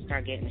really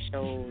start getting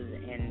shows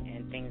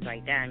and things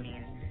like that. I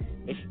mean,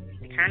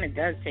 it kind of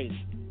does take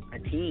a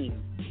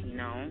team, you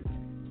know.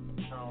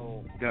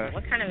 So,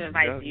 what kind of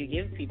advice do you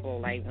give people,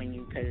 like when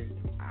you? Because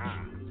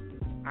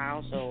I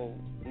also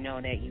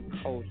know that you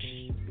coach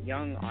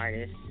young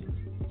artists,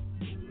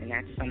 and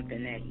that's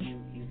something that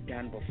you've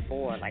done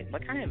before. Like,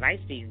 what kind of advice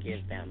do you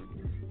give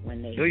them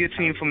when they build your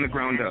team from the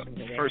ground up?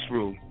 First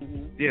rule.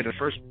 Mm-hmm. Yeah, the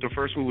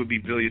first rule would be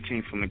build your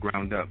team from the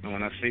ground up. And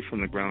when I say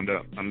from the ground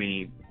up, I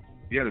mean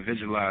you got to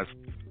visualize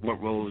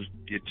what roles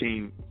your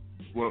team.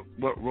 What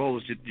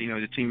roles the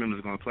team members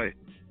are going to play.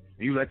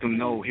 You let them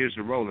know here's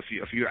the role. If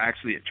you're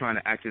actually trying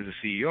to act as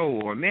a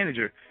CEO or a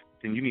manager,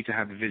 then you need to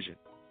have the vision,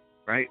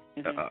 right?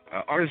 Mm-hmm.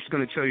 An artist is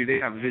going to tell you they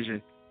have a vision.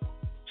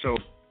 So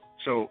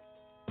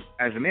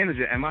as a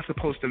manager, am I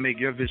supposed to make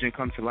your vision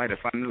come to light if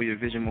I know your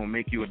vision won't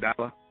make you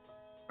 $1?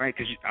 Right?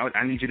 Because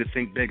I need you to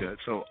think bigger.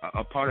 So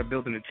a part of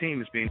building a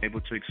team is being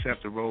able to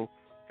accept the role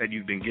that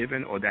you've been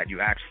given or that you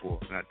asked for.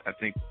 And I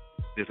think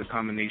there's a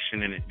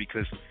combination in it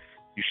because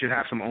you should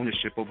have some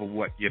ownership over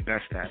what you're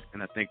best at.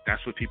 And I think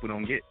that's what people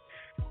don't get.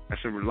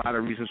 That's a lot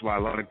of reasons why a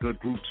lot of good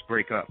groups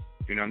break up.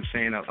 You know what I'm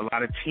saying? A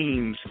lot of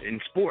teams in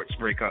sports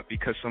break up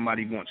because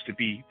somebody wants to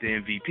be the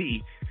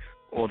MVP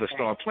or the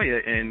star player.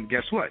 And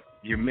guess what?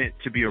 You're meant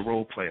to be a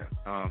role player.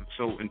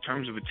 So in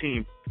terms of a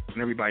team,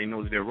 and everybody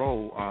knows their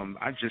role,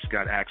 I just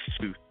got asked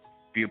to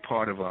be a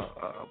part of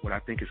what I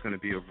think is going to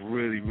be a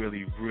really,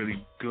 really,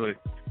 really good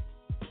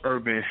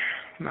urban,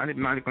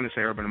 I'm not going to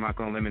say urban, I'm not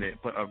going to limit it,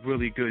 but a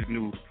really good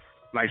new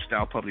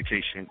lifestyle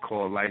publication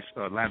called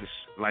Lavish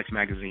Life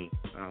Magazine,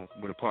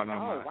 with a partner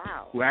of mine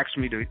who asked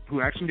me to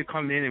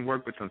come in and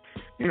work with them.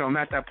 You know, I'm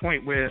at that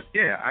point where,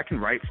 I can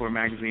write for a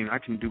magazine, I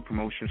can do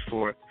promotions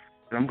for it,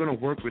 and I'm going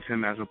to work with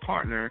him as a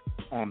partner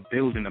on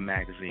building a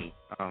magazine.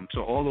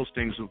 So all those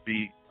things will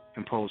be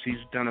composed. He's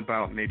done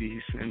about, maybe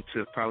he's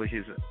into probably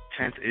his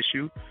 10th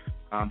issue,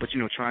 but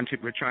we're trying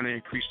to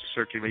increase the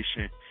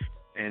circulation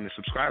and the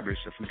subscribers.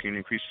 If we can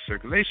increase the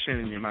circulation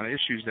and the amount of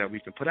issues that we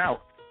can put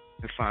out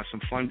and find some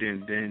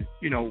funding, then,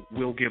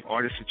 we'll give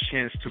artists a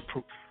chance to,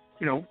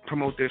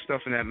 promote their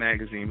stuff in that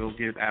magazine. We'll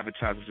give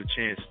advertisers a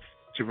chance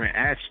to rent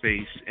ad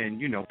space and,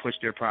 push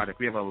their product.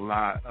 We have a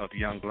lot of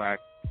young Black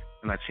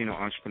and Latino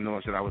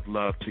entrepreneurs that I would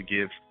love to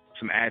give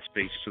some ad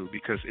space to,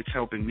 because it's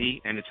helping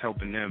me and it's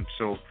helping them.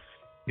 So,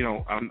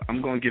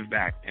 I'm going to give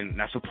back, and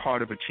that's a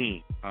part of a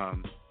team.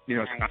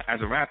 As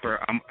a rapper,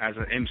 as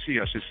an MC,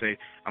 I should say,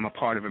 I'm a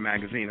part of a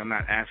magazine. I'm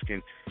not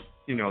asking,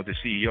 the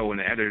CEO and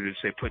the editor to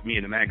say, put me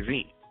in the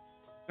magazine.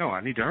 No,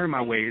 I need to earn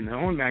my way in the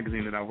own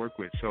magazine that I work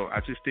with. So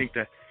I just think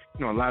that,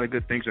 a lot of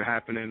good things are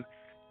happening.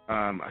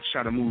 I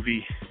shot a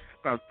movie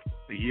about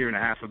a year and a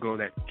half ago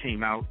that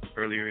came out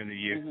earlier in the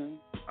year,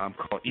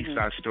 called East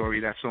Side Story.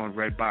 That's on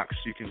Redbox.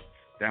 You can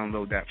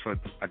download that for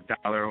 $1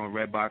 on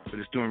Redbox, but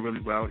it's doing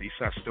really well. East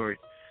Side Story,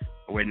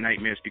 where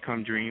nightmares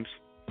become dreams.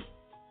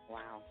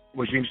 Wow.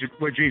 Where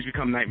dreams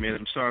become nightmares.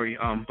 I'm sorry,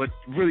 but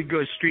really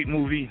good street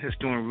movie. It's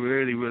doing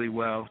really, really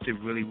well.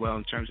 Did really well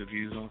in terms of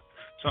views on.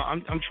 So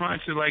I'm trying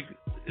to,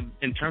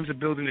 in terms of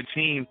building a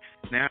team.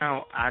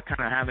 Now I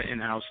kind of have an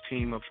in-house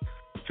team of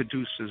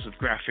producers, of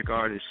graphic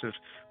artists, of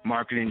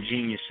marketing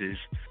geniuses,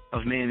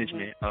 of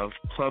management, of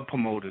club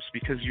promoters,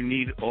 because you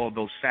need all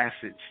those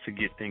facets to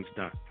get things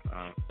done.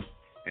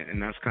 And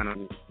that's kind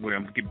of where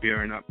I'm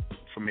gearing up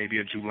for maybe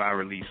a July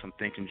release. I'm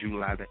thinking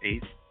July the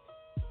 8th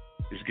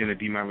is going to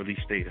be my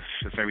release date,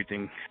 if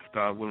everything,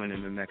 God willing,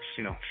 in the next,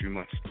 few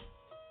months.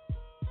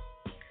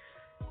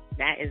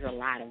 That is a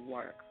lot of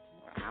work.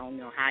 I don't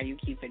know how you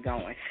keep it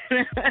going.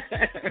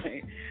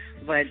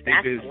 But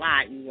that's a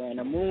lot. You're in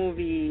a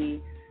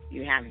movie,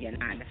 you have your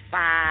 9 to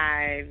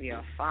 5, you're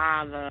a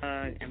father.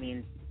 I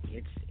mean,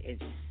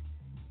 it's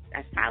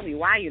that's probably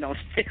why you don't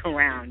stick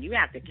around. You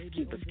have to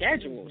keep a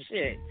schedule.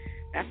 Shit.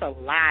 That's a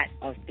lot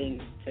of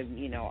things to,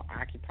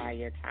 occupy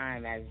your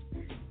time as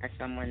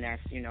someone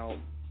that's, in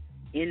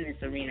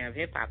this arena of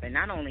hip-hop. And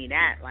not only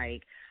that, I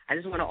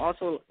just want to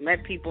also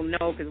let people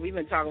know, because we've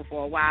been talking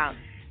for a while,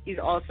 he's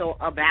also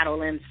a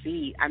battle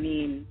MC. I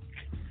mean,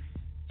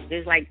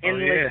 there's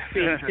endless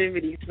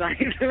creativity. To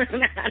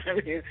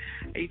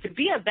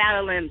be a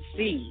battle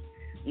MC,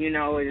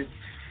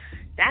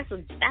 that's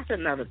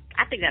another.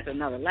 I think that's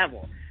another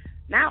level.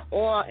 Not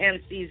all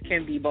MCs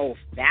can be both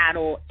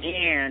battle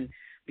and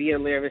be a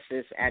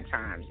lyricist at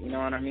times. You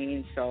know what I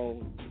mean?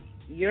 So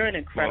you're an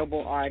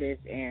incredible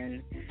artist,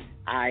 and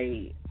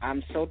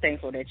I'm so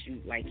thankful that you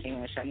came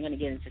on the show. I'm going to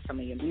get into some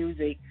of your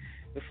music.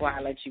 Before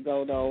I let you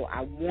go, though,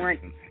 I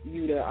want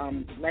you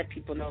to let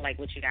people know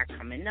what you got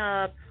coming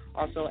up,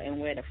 also,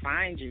 and where to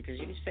find you, because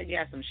you said you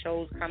have some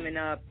shows coming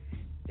up.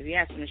 If you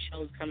have some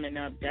shows coming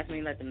up,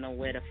 definitely let them know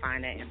where to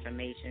find that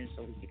information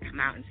so we can come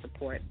out and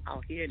support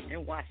out here in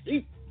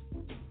NYC.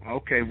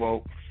 Okay,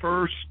 well,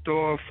 first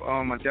off,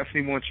 I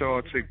definitely want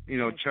y'all to,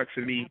 check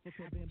for me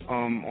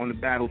on the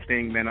battle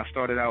thing, man. I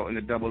started out in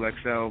the Double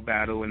XL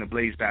battle and the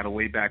Blaze battle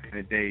way back in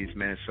the days,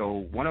 man.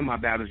 So one of my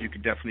battles you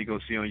could definitely go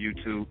see on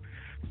YouTube.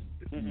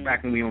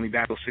 Back when we only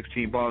battled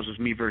 16 bars was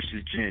me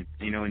versus Jin.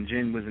 And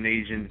Jin was an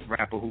Asian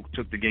rapper who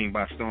took the game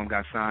by storm,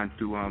 got signed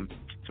to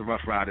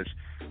Rough Riders.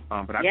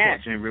 But I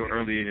caught Jin real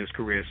early in his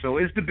career. So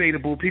it's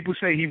debatable. People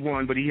say he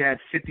won, but he had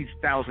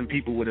 50,000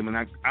 people with him.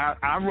 And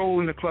I roll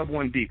in the club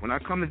one deep. When I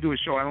come to do a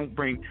show, I don't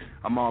bring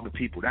a mob of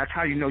people. That's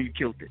how you know you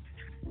killed it.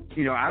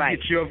 I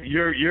get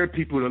your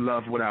people to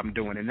love what I'm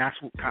doing, and that's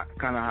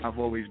kind of how I've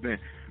always been.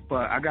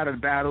 But I had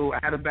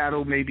a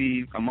battle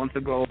maybe a month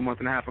and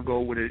a half ago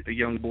with a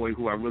young boy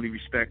who I really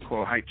respect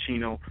called Hype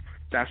Chino.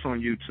 That's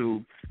on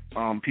YouTube.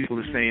 People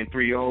are saying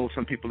 3-0.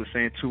 Some people are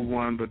saying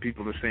 2-1, but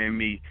people are saying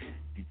me.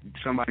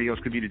 Somebody else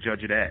could be the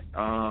judge of that.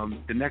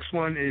 The next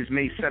one is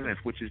May 7th,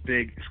 which is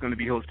big. It's going to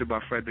be hosted by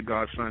Fred the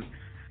Godson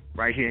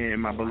right here in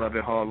my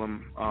beloved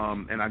Harlem.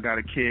 And I got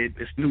a kid.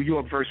 It's New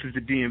York versus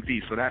the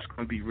DMV, so that's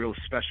going to be real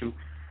special.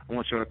 I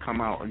want y'all to come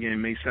out again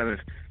May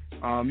 7th.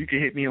 You can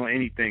hit me on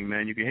anything,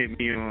 man. You can hit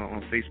me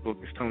on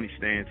Facebook. It's Tony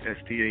Stanz,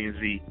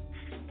 STANZ.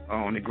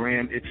 On the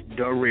gram, it's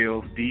The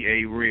Real,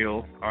 DA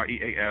Real,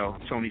 REAL,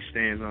 Tony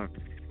Stanz on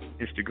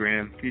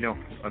Instagram.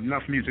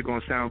 Enough music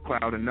on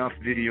SoundCloud, enough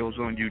videos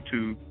on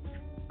YouTube.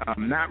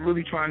 I'm not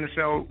really trying to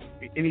sell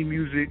any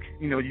music.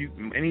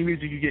 Any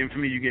music you're getting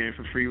from me, you're getting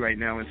for free right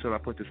now until I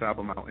put this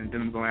album out. And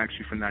then I'm going to ask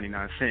you for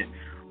 99 cents.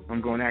 I'm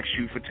going to ask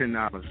you for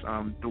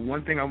 $10. The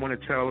one thing I want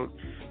to tell,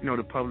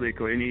 the public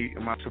or any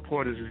of my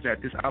supporters is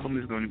that this album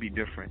is going to be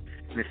different.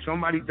 And if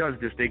somebody does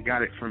this, they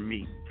got it from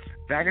me.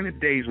 back in the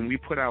days when we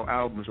put out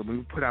albums or when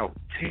we put out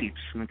tapes,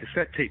 when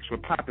cassette tapes were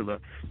popular,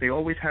 they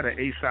always had an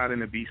A-side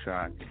and a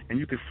B-side. And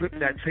you could flip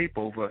that tape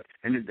over,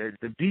 and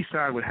the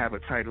B-side would have a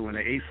title and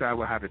the A-side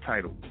would have a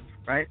title,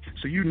 right?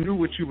 So you knew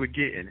what you were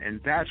getting,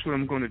 and that's what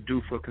I'm going to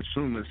do for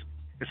consumers.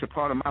 It's a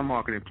part of my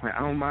marketing plan.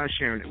 I don't mind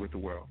sharing it with the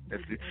world.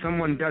 If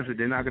someone does it,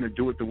 they're not going to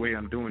do it the way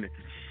I'm doing it.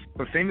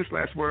 But Famous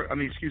Last Word,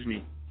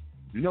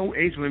 No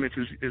Age Limits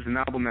is an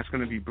album that's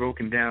going to be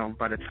broken down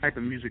by the type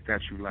of music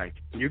that you like.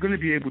 You're going to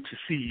be able to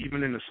see,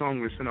 even in the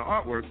song list and the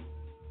artwork,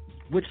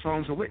 which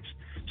songs are which.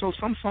 So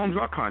some songs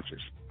are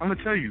conscious. I'm going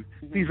to tell you,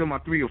 these are my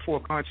 3 or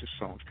 4 conscious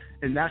songs.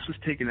 And that's what's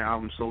taking the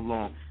album so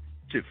long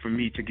for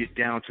me to get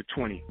down to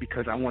 20,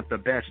 because I want the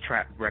best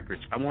trap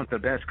records. I want the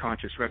best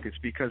conscious records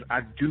because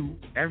I do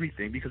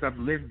everything, because I've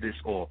lived this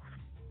all.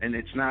 And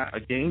it's not a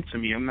game to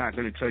me. I'm not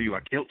going to tell you I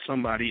killed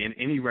somebody in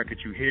any record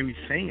you hear me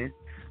saying.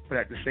 But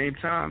at the same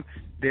time,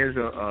 there's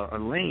a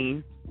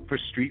lane for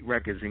street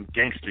records and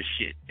gangster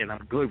shit, and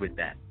I'm good with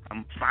that.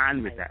 I'm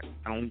fine with that.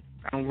 I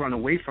don't run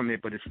away from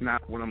it, but it's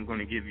not what I'm going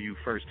to give you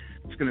first.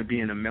 It's going to be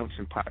in a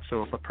melting pot.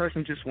 So if a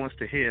person just wants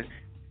to hear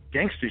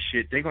gangster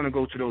shit, they're going to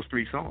go to those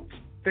 3 songs.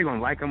 They're going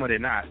to like them or they're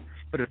not.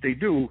 But if they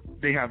do,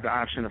 they have the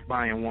option of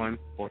buying 1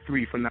 or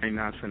 3 for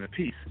 99 cents a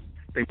piece.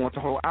 They want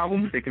the whole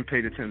album, they can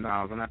pay the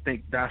 $10. And I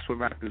think that's what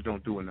rappers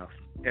don't do enough.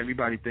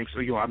 Everybody thinks,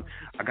 I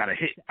got a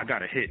hit.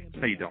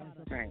 No, you don't.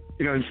 Right.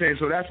 You know what I'm saying?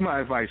 So that's my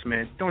advice,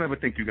 man. Don't ever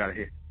think you got a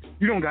hit.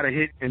 You don't got a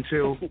hit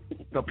until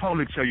the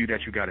public tell you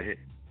that you got a hit.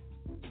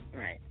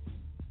 Right.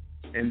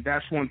 And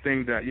that's one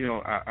thing that,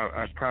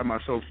 I pride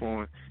myself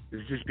on,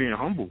 is just being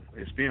humble.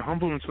 It's being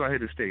humble until I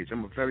hit the stage.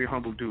 I'm a very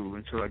humble dude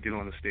until I get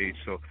on the stage.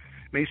 So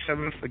May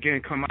 7th,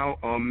 again, come out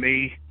on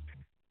May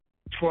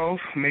 12th,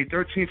 May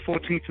 13th,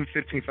 14th, and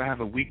 15th. I have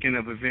a weekend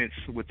of events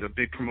with the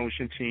big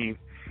promotion team.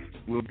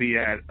 We'll be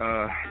at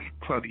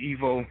Club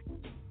Evo.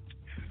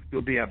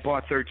 We'll be at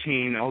Bar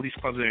 13. All these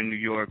clubs are in New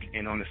York.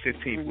 And on the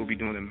 15th, we'll be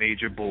doing a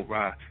major boat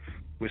ride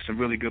with some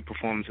really good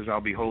performances. I'll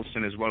be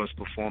hosting as well as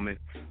performing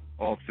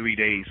all 3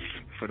 days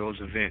for those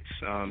events.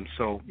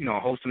 So,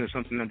 hosting is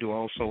something I do. I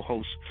also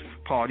host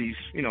parties,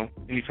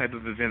 any type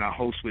of event I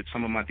host with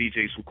some of my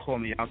DJs who call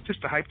me out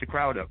just to hype the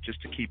crowd up,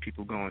 just to keep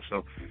people going.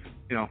 So,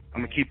 I'm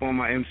going to keep on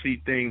my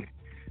MC thing.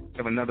 I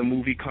have another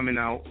movie coming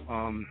out,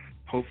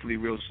 hopefully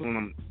real soon.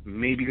 I'm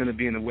maybe going to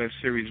be in a web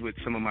series with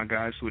some of my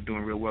guys who are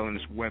doing real well in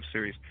this web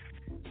series.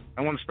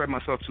 I want to spread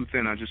myself too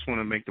thin. I just want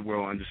to make the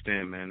world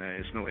understand, man, that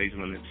it's no age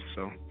limits.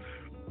 So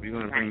we're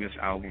going to bring this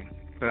album.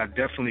 But I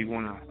definitely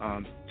want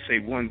to say,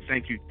 1,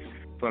 thank you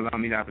for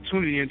allowing me the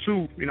opportunity, and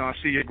 2, I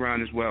see your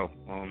grind as well.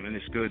 And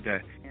it's good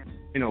that,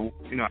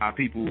 our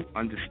people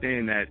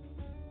understand that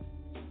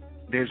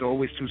there's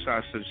always 2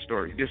 sides to the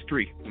story. There's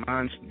 3,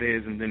 mine's,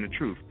 theirs, and then the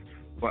truth.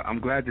 But I'm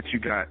glad that you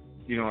got,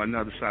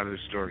 another side of the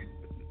story.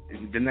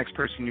 The next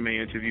person you may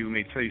interview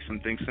may tell you some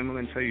things similar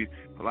and tell you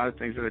a lot of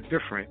things that are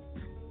different.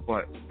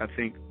 But I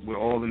think we're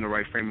all in the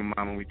right frame of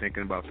mind when we're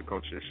thinking about the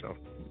culture. So.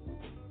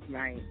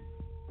 Right.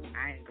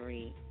 I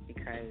agree,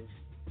 because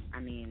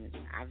I've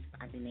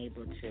been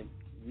able to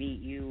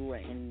meet you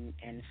and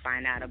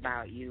find out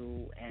about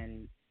you,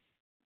 and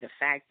the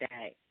fact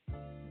that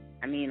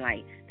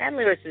that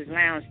Lyricist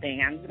Lounge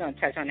thing, I'm just gonna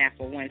touch on that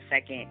for 1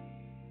 second.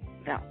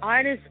 The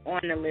artist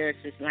on the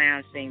Lyricist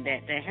Lounge thing,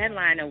 that the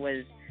headliner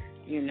was,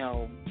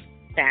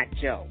 Fat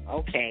Joe.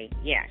 Okay,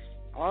 yes.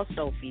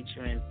 Also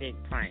featuring Big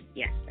Pun.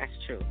 Yes, that's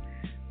true.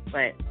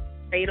 But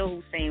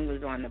Fatal Hussein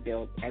was on the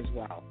bill as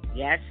well.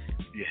 Yes?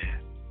 Yeah.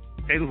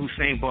 Fatal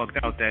Hussein bugged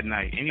out that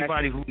night.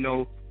 Anybody who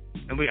know,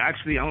 and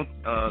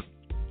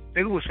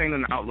Fatal Hussein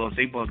and the Outlaws,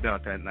 they bugged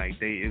out that night.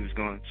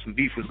 Some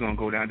beef was gonna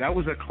go down. That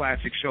was a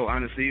classic show.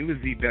 Honestly, it was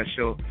the best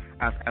show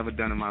I've ever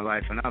done in my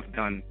life, and I've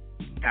done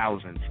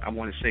thousands. I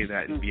want to say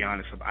that and be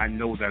honest. I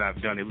know that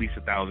I've done at least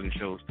 1,000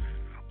 shows.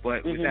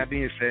 But with that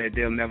being said,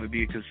 there'll never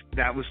be, because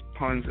that was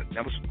Pun's.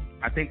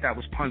 I think that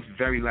was Pun's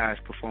very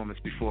last performance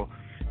before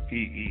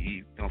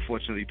he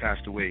unfortunately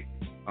passed away.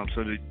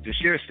 So to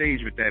share a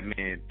stage with that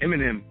man,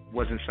 Eminem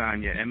wasn't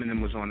signed yet.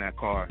 Eminem was on that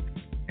card,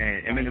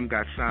 and Eminem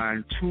got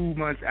signed 2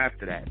 months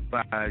after that.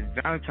 By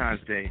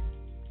Valentine's Day,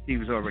 he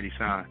was already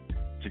signed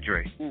to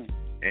Dre.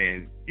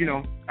 And,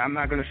 I'm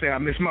not going to say I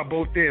missed my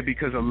boat there,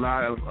 because a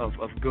lot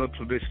of good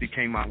publicity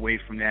came my way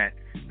from that,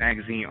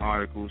 magazine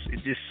articles. It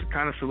just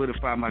kind of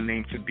solidified my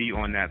name to be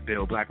on that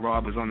bill. Black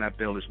Rob was on that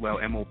bill as well,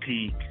 MOP.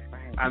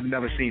 I've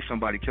never seen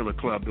somebody kill a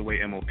club the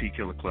way MOP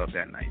killed a club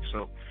that night.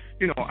 So,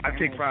 I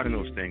take pride in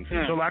those things.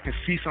 Until I can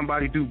see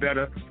somebody do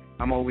better,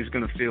 I'm always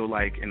going to feel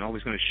like, and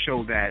always going to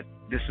show that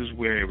this is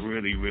where it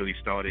really, really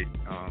started.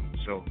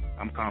 So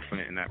I'm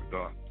confident in that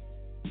regard.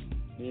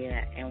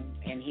 Yeah,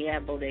 and here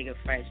at Bodega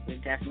Fresh, we're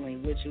definitely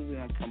with you. We're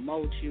going to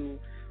promote you.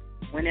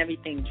 When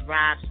everything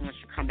drops, once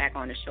you come back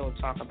on the show,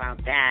 talk about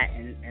that,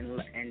 and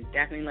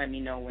definitely let me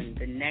know when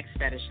the next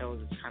set of shows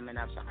is coming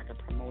up so I can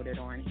promote it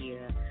on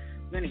here.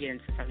 We're going to get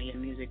into some of your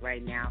music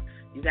right now.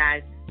 You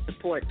guys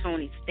support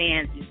Tony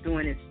Stanz. He's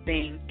doing his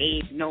thing.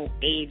 No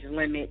Age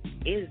Limit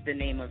is the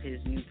name of his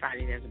new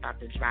project that's about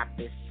to drop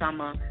this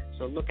summer.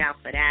 So look out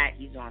for that.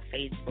 He's on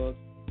Facebook.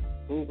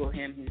 Google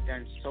him. He's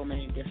done so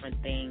many different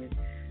things.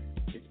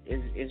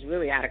 It's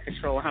really out of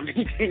control how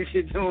many things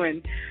you're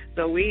doing.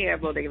 So we here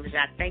at Bodega Fresh.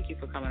 Thank you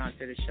for coming on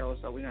to the show.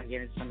 So we're going to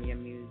get into some of your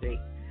music.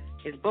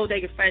 It's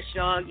Bodega Fresh,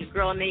 y'all. Your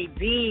girl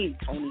Nadine,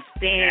 Tony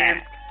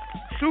Stanz.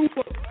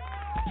 Super.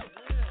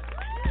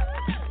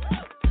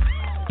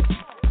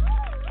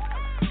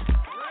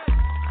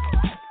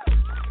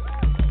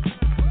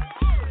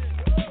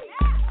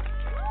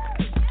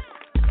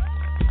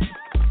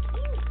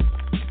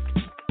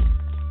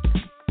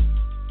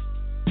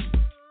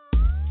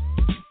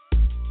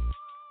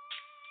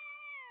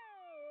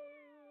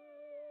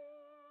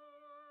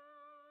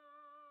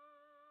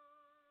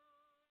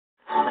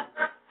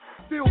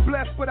 Still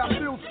blessed, but I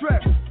feel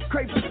stressed.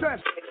 Crave success.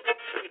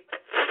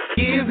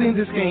 Is in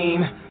this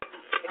game.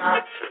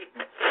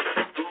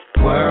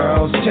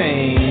 World's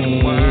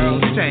change.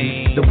 World's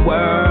change. The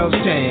world's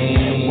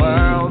change.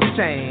 World's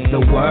change. The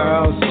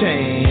world's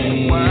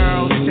change.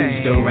 World's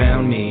change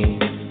around me.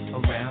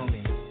 Around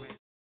me.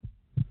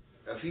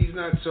 If he's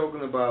not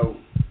talking about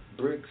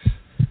bricks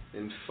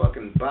and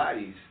fucking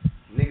bodies,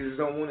 niggas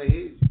don't want to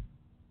hear.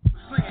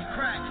 Slinging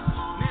crack.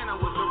 Nana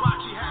was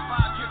Warachi, had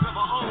 5 kids of her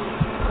own.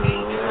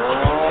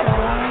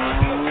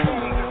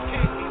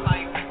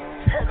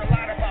 Heard a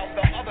lot about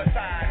the other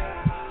side,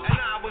 and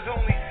I was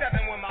only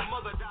 7 when my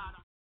mother died.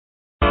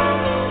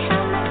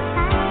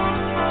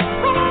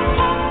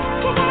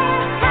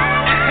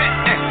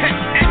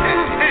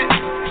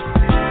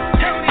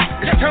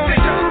 Tony,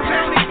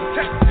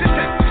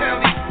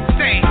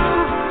 stay.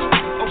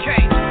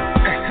 Okay.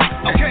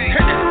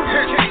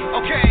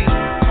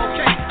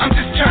 I'm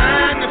just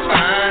trying to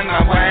find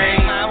my way.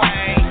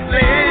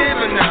 Live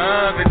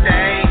another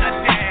day.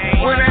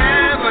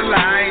 Whatever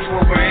life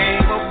will bring,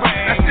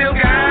 I still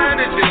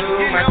gotta do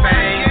my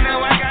thing.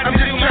 I'm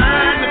just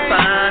trying to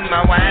find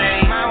my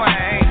way.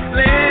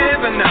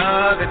 Live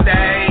another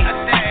day.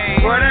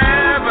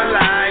 Whatever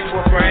life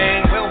will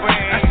bring,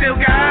 I still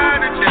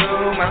gotta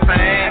do my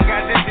thing.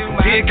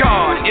 Dear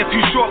God, if you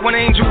short one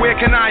angel, where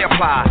can I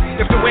apply?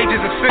 If the wages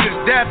of sin is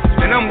death,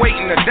 then I'm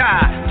waiting to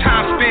die.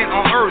 Time spent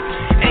on earth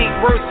ain't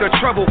worth the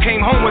trouble.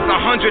 Came home with $100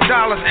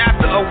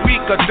 after a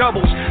week of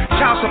doubles.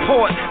 Child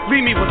support,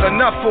 leave me with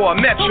enough for a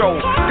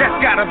metro.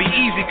 That's gotta be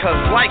easy, cause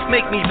life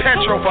make me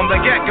petro from the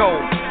get-go.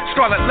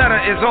 Scarlet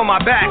letter is on my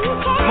back.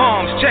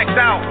 Mom's checked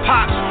out,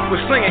 Pops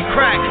was slinging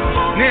crack.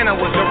 Nana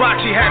was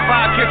Warachi, had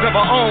 5 kids of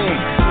her own.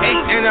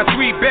 8 in a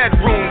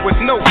 3-bedroom with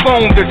no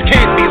phone. This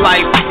can't be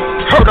life.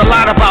 Heard a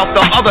lot about the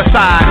other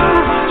side,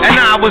 and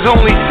I was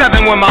only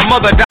 7 when my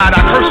mother died.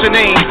 I cursed her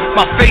name.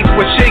 My faith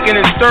was shaking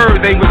and stirred.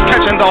 They was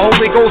catching the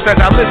Holy Ghost as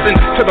I listened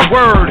to the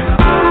word.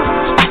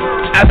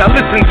 As I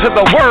listened to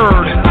the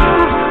word.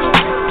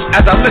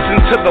 As I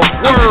listened to the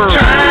word. I'm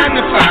trying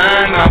to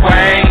find my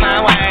way.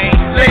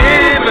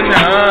 Live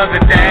another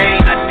day.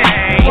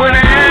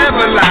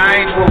 Whatever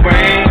life will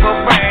bring,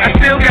 I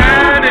still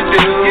gotta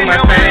do my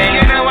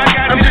thing.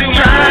 I'm just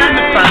trying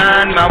to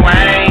find my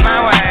way.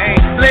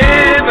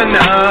 Live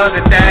another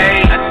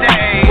day.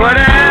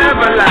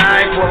 Whatever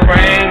life will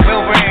bring,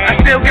 I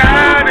still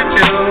gotta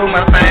do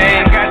my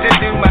thing.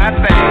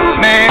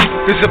 Man,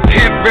 does a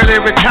pimp really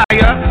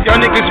retire? Y'all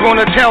niggas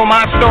wanna tell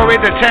my story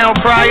to town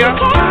crier?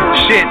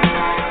 Shit,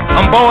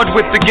 I'm bored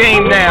with the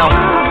game now,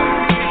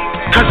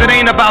 cause it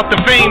ain't about the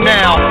fame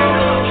now.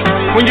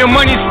 When your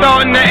money's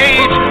starting to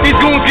age, these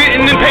goons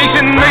getting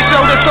impatient and they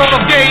show the sort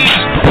of gauge.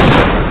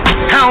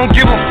 I don't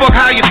give a fuck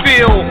how you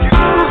feel.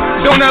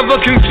 Don't ever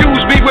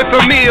confuse me with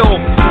a meal.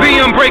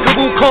 The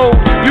unbreakable code,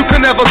 you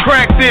can never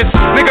crack this.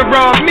 Nigga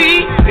rob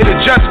me,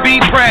 it'll just be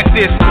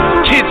practice.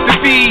 Kids to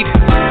feed,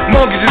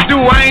 mortgages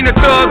due. I ain't a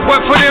thug,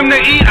 but for them to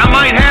eat, I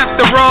might have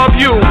to rob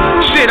you.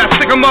 Shit, I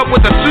stick them up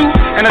with a suit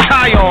and a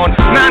tie on.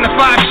 9 to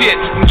 5 shit,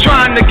 I'm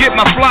trying to get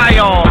my fly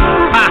on.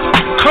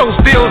 Close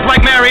deals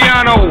like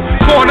Mariano.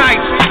 4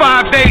 nights,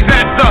 5 days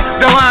at the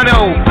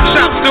Delano.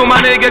 Shop still my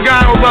nigga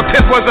Gano, but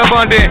Pip was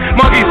abundant.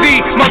 Monkey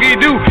Z, Monkey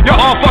Do, you're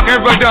all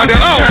fucking redundant.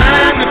 Oh,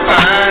 trying to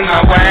find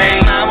my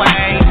way.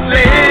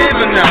 Live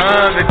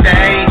another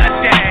day.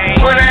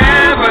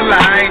 Whatever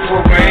life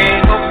will bring,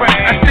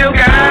 I still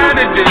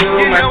gotta do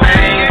my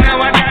thing.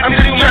 I'm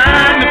just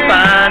trying to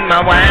find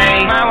my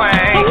way.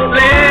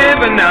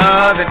 Live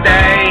another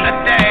day.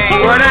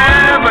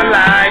 Whatever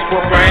life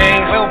will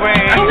bring,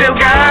 I still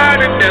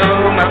gotta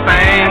do my thing.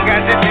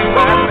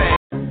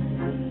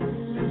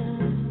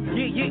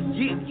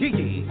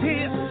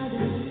 Yeah.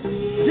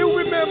 You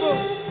remember?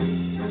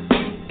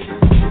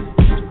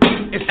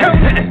 It's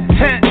Tony.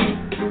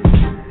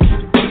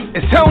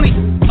 It's Tony.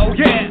 Oh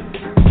yeah.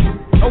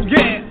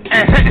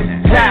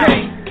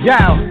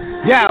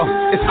 Yo,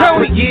 it's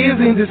Tony. Years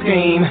in this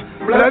game.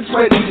 Blood,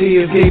 sweat, and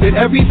tears, gave it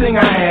everything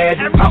I had.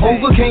 I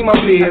overcame my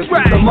fears.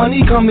 The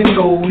money come and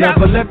go,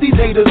 never let these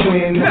haters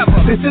win.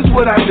 This is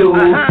what I do,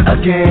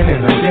 again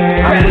and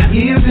again. I put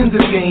years in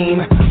this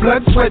game.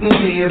 Blood, sweat, and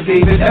tears,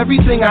 gave it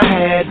everything I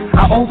had.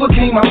 I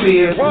overcame my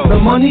fears. The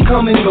money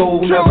come and go,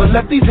 never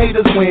let these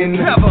haters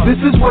win. This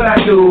is what I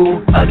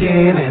do,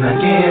 again and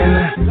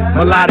again.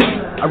 Melodic,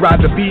 I ride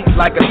the beat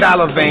like a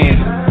dollar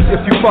van. If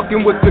you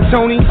fucking with the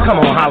Tony,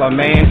 come on, holla,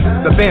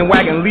 man. The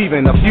bandwagon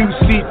leaving, a few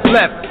seats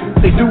left.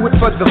 They do it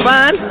for the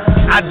vine,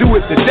 I do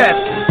it to death.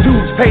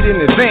 Dudes paid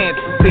in advance,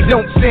 they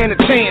don't stand a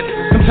chance.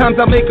 Sometimes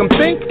I make them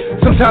think,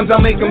 sometimes I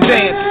make them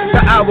dance.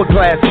 The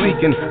hourglass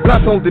leaking,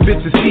 blindfolded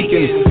bitches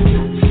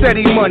seeking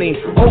steady money,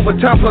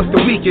 overtime plus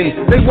the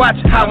weekend. They watch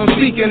how I'm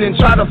speaking and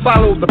try to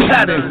follow the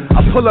pattern.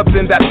 I pull up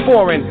in that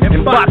foreign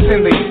and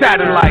boxing they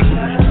Saturn like.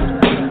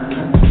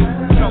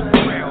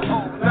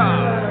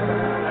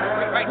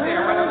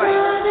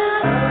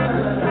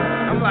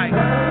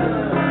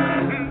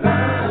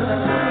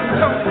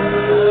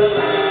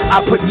 I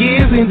put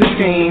years in this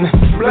game,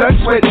 blood,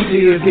 sweat, and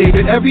tears, gave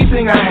it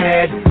everything I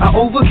had. I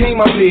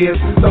overcame my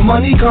fears. The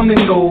money come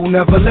and go,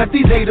 never let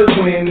these haters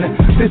win.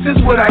 This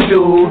is what I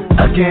do,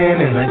 again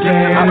and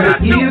again. I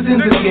put years in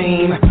this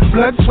game,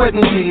 blood, sweat,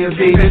 and tears,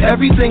 gave it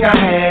everything I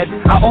had.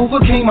 I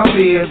overcame my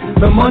fears.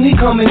 The money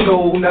come and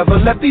go, never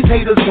let these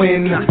haters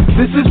win.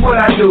 This is what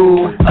I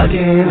do,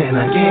 again and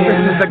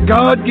again. This is a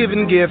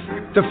God-given gift.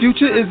 The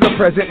future is the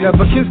present.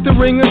 Never kiss the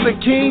ring as a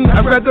king.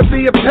 I'd rather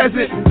be a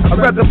peasant.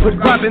 I'd rather put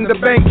rob in the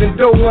bank than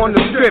dough on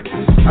the strip.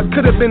 I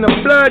could have been a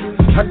flood.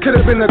 I could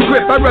have been a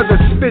grip. I'd rather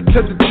spit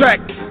to the track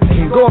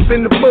and go up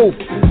in the booth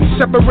and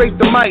separate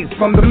the mice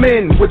from the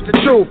men with the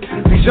truth.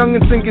 These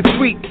youngins think it's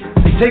sweet.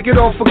 They take it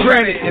all for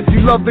granted. If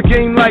you love the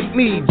game like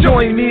me,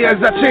 join me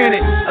as I chant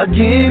it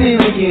again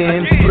and again,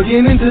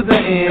 beginning to the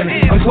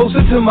end. I'm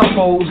closer to my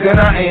foes than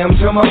I am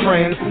to my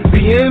friends.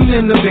 BM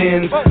in the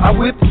Benz, I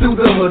whip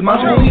through the hood, my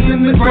homie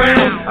in the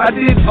ground. I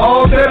did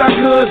all that I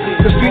could.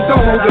 The streets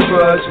don't hold a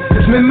grudge.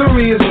 This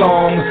memory is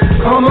long.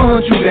 Karma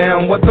hunt you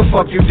down. What the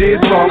fuck you did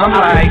wrong? I'm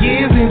like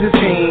years in this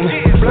game,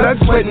 blood,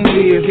 sweat, and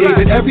tears.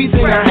 Gave it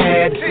everything I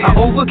had. I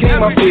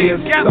overcame my fears.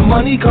 The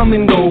money come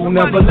and go.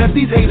 Never let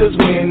these haters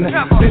win.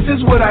 This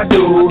is what I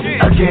do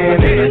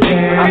again and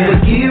again. I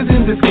put years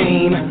in this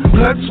game,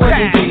 blood, sweat,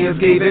 and tears.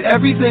 Gave it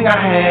everything I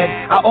had.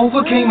 I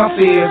overcame my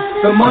fears.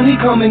 The money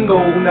come and go.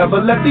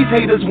 Never let these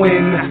haters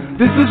win.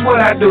 This is what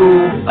I do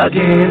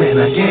again and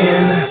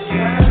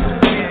again.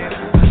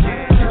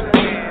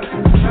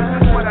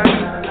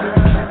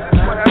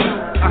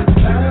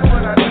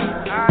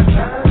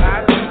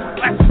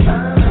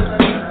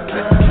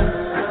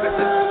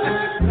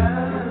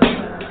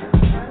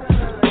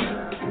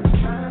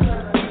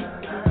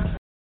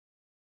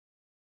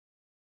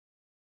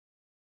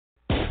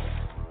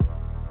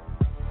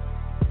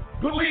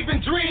 Believe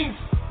in dreams,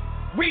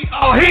 we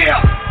are here.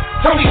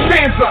 Tony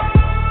Stanz,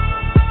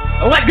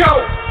 let go.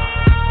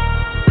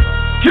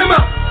 Come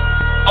on.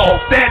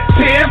 Off that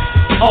piff,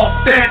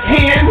 off that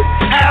hand,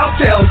 I'll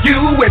tell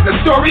you where the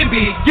story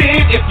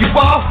begins. If you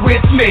walk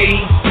with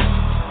me,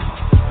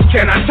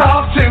 can I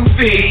talk to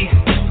thee?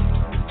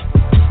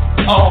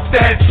 Off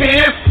that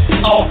piff,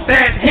 off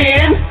that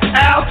hand,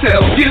 I'll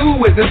tell you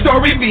where the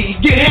story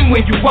begins.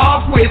 When you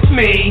walk with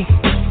me,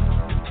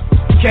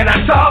 can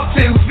I talk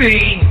to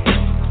thee?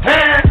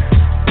 Huh?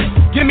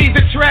 Give me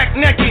the track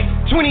naked,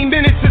 20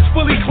 minutes is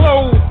fully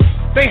clothed.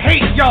 They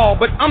hate y'all,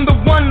 but I'm the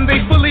one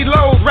they fully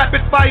load.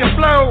 Rapid fire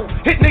flow,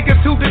 hit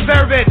niggas who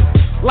deserve it.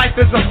 Life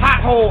is a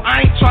pothole,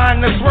 I ain't trying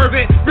to swerve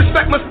it.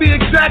 Respect must be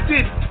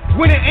exacted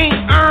when it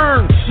ain't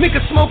earned.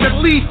 Niggas smoke at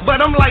least,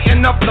 but I'm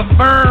lighting up the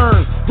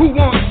burn. Who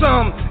wants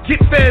some? Get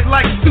fed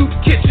like soup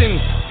kitchen.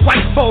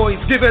 White boys,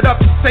 give it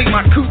up, say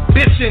my coop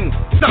bitchin'.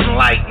 Something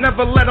light,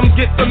 never let them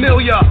get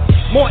familiar.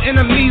 More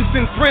enemies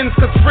than friends,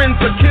 cause friends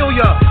will kill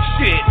ya.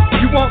 Shit,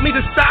 you want me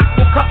to stop?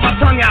 Well, cut my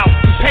tongue out.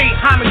 Pay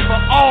homage for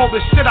all the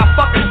shit I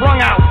fucking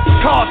brung out.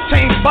 Cars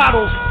change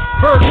bottles,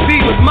 birds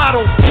be with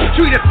models.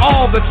 Treat it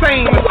all the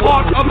same, it's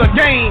part of the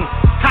game.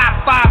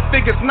 High five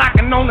figures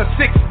knocking on the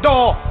sixth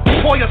door.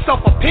 Call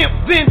yourself a pimp,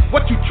 then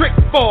what you trick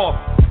for?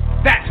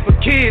 That's for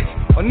kids,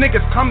 or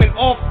niggas coming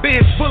off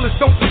bids. Bullets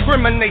don't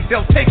discriminate,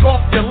 they'll take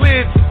off your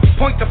lids.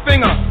 Point the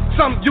finger,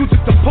 some use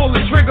it to pull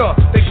the trigger.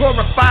 They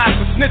glorify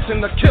the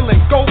snitching, the killing,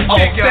 go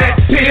figure. Off that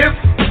piff,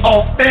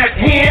 off that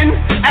hand,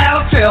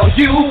 I'll tell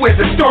you where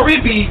the story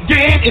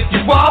began. If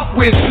you walk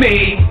with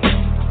me,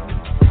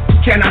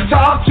 can I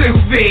talk to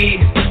thee?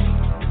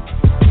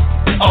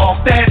 Off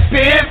that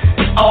piff,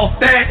 off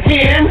that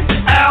hand,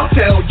 I'll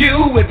tell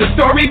you where the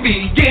story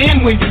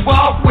began. When you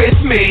walk with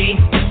me,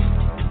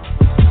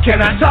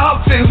 can I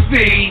talk to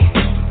thee?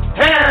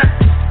 Huh?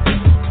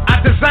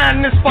 I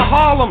designed this for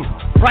Harlem,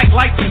 bright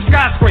lights and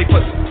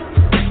skyscrapers.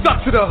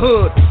 Stuck to the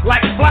hood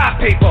like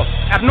flypaper.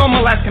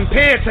 Abnormal as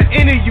compared to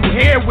any you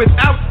hear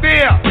without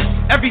fear.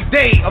 Every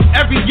day of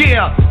every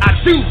year I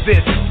do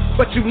this,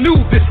 but you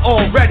knew this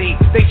already.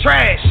 They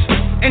trash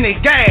and they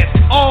gas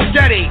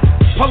already.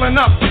 Pulling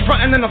up,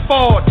 frontin' in the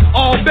Ford,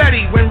 all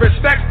Betty. When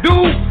respect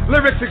due,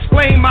 lyrics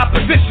explain my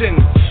position.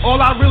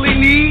 All I really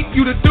need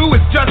you to do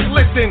is just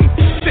listen.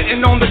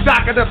 Sitting on the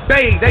dock of the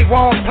bay, they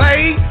won't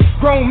play.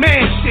 Grown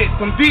man shit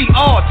from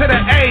DR to the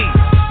A.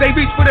 They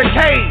reach for the K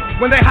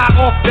when they hop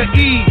off the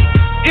E.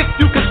 If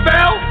you can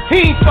spell,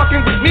 he ain't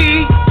fucking with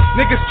me.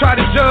 Niggas try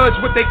to judge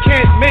what they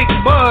can't make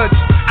budge.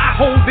 I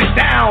hold it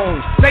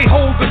down, they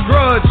hold the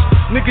grudge.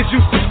 Niggas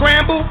used to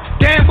scramble,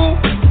 gamble,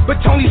 but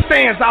Tony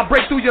Stanz, I'll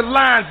break through your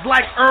lines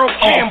like Earl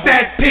Campbell. Off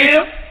that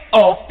pill,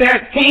 off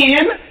that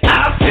hen,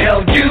 I'll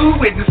tell you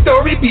where the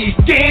story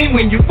began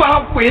when you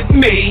walk with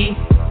me.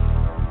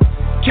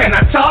 Can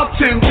I talk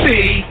to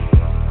thee?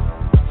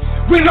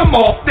 When I'm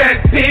off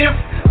that pill,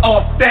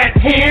 off that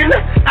hen,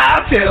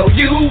 I'll tell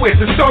you where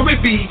the story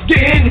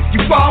began if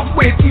you walk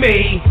with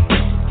me.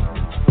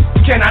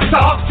 Can I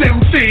talk to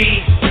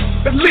thee?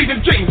 Believe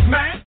in dreams,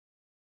 man.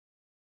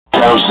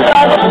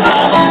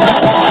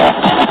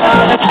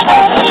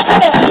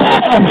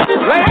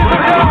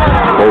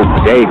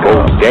 Bodega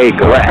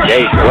Fresh.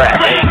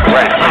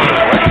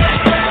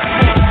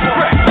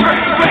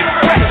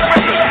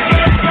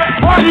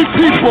 Party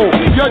people,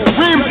 your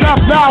dreams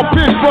have now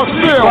been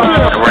fulfilled.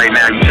 Right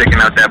now you're checking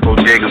out that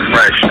Bodega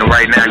Fresh.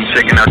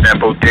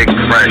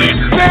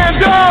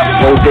 Stand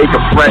up! Bodega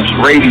Fresh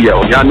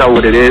Radio. Y'all know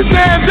what it is.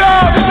 Stand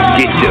up!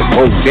 Get your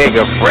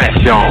Bodega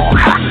Fresh on.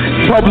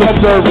 Public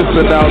service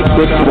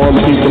announcement to all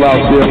the people out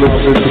there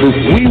listening to this.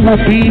 We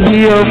will be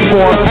here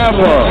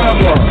forever.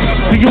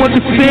 Do you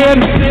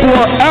understand?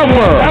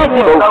 Forever.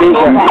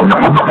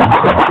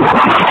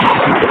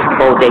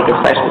 Bodega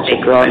Fresh with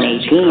your girl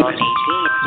Nadine.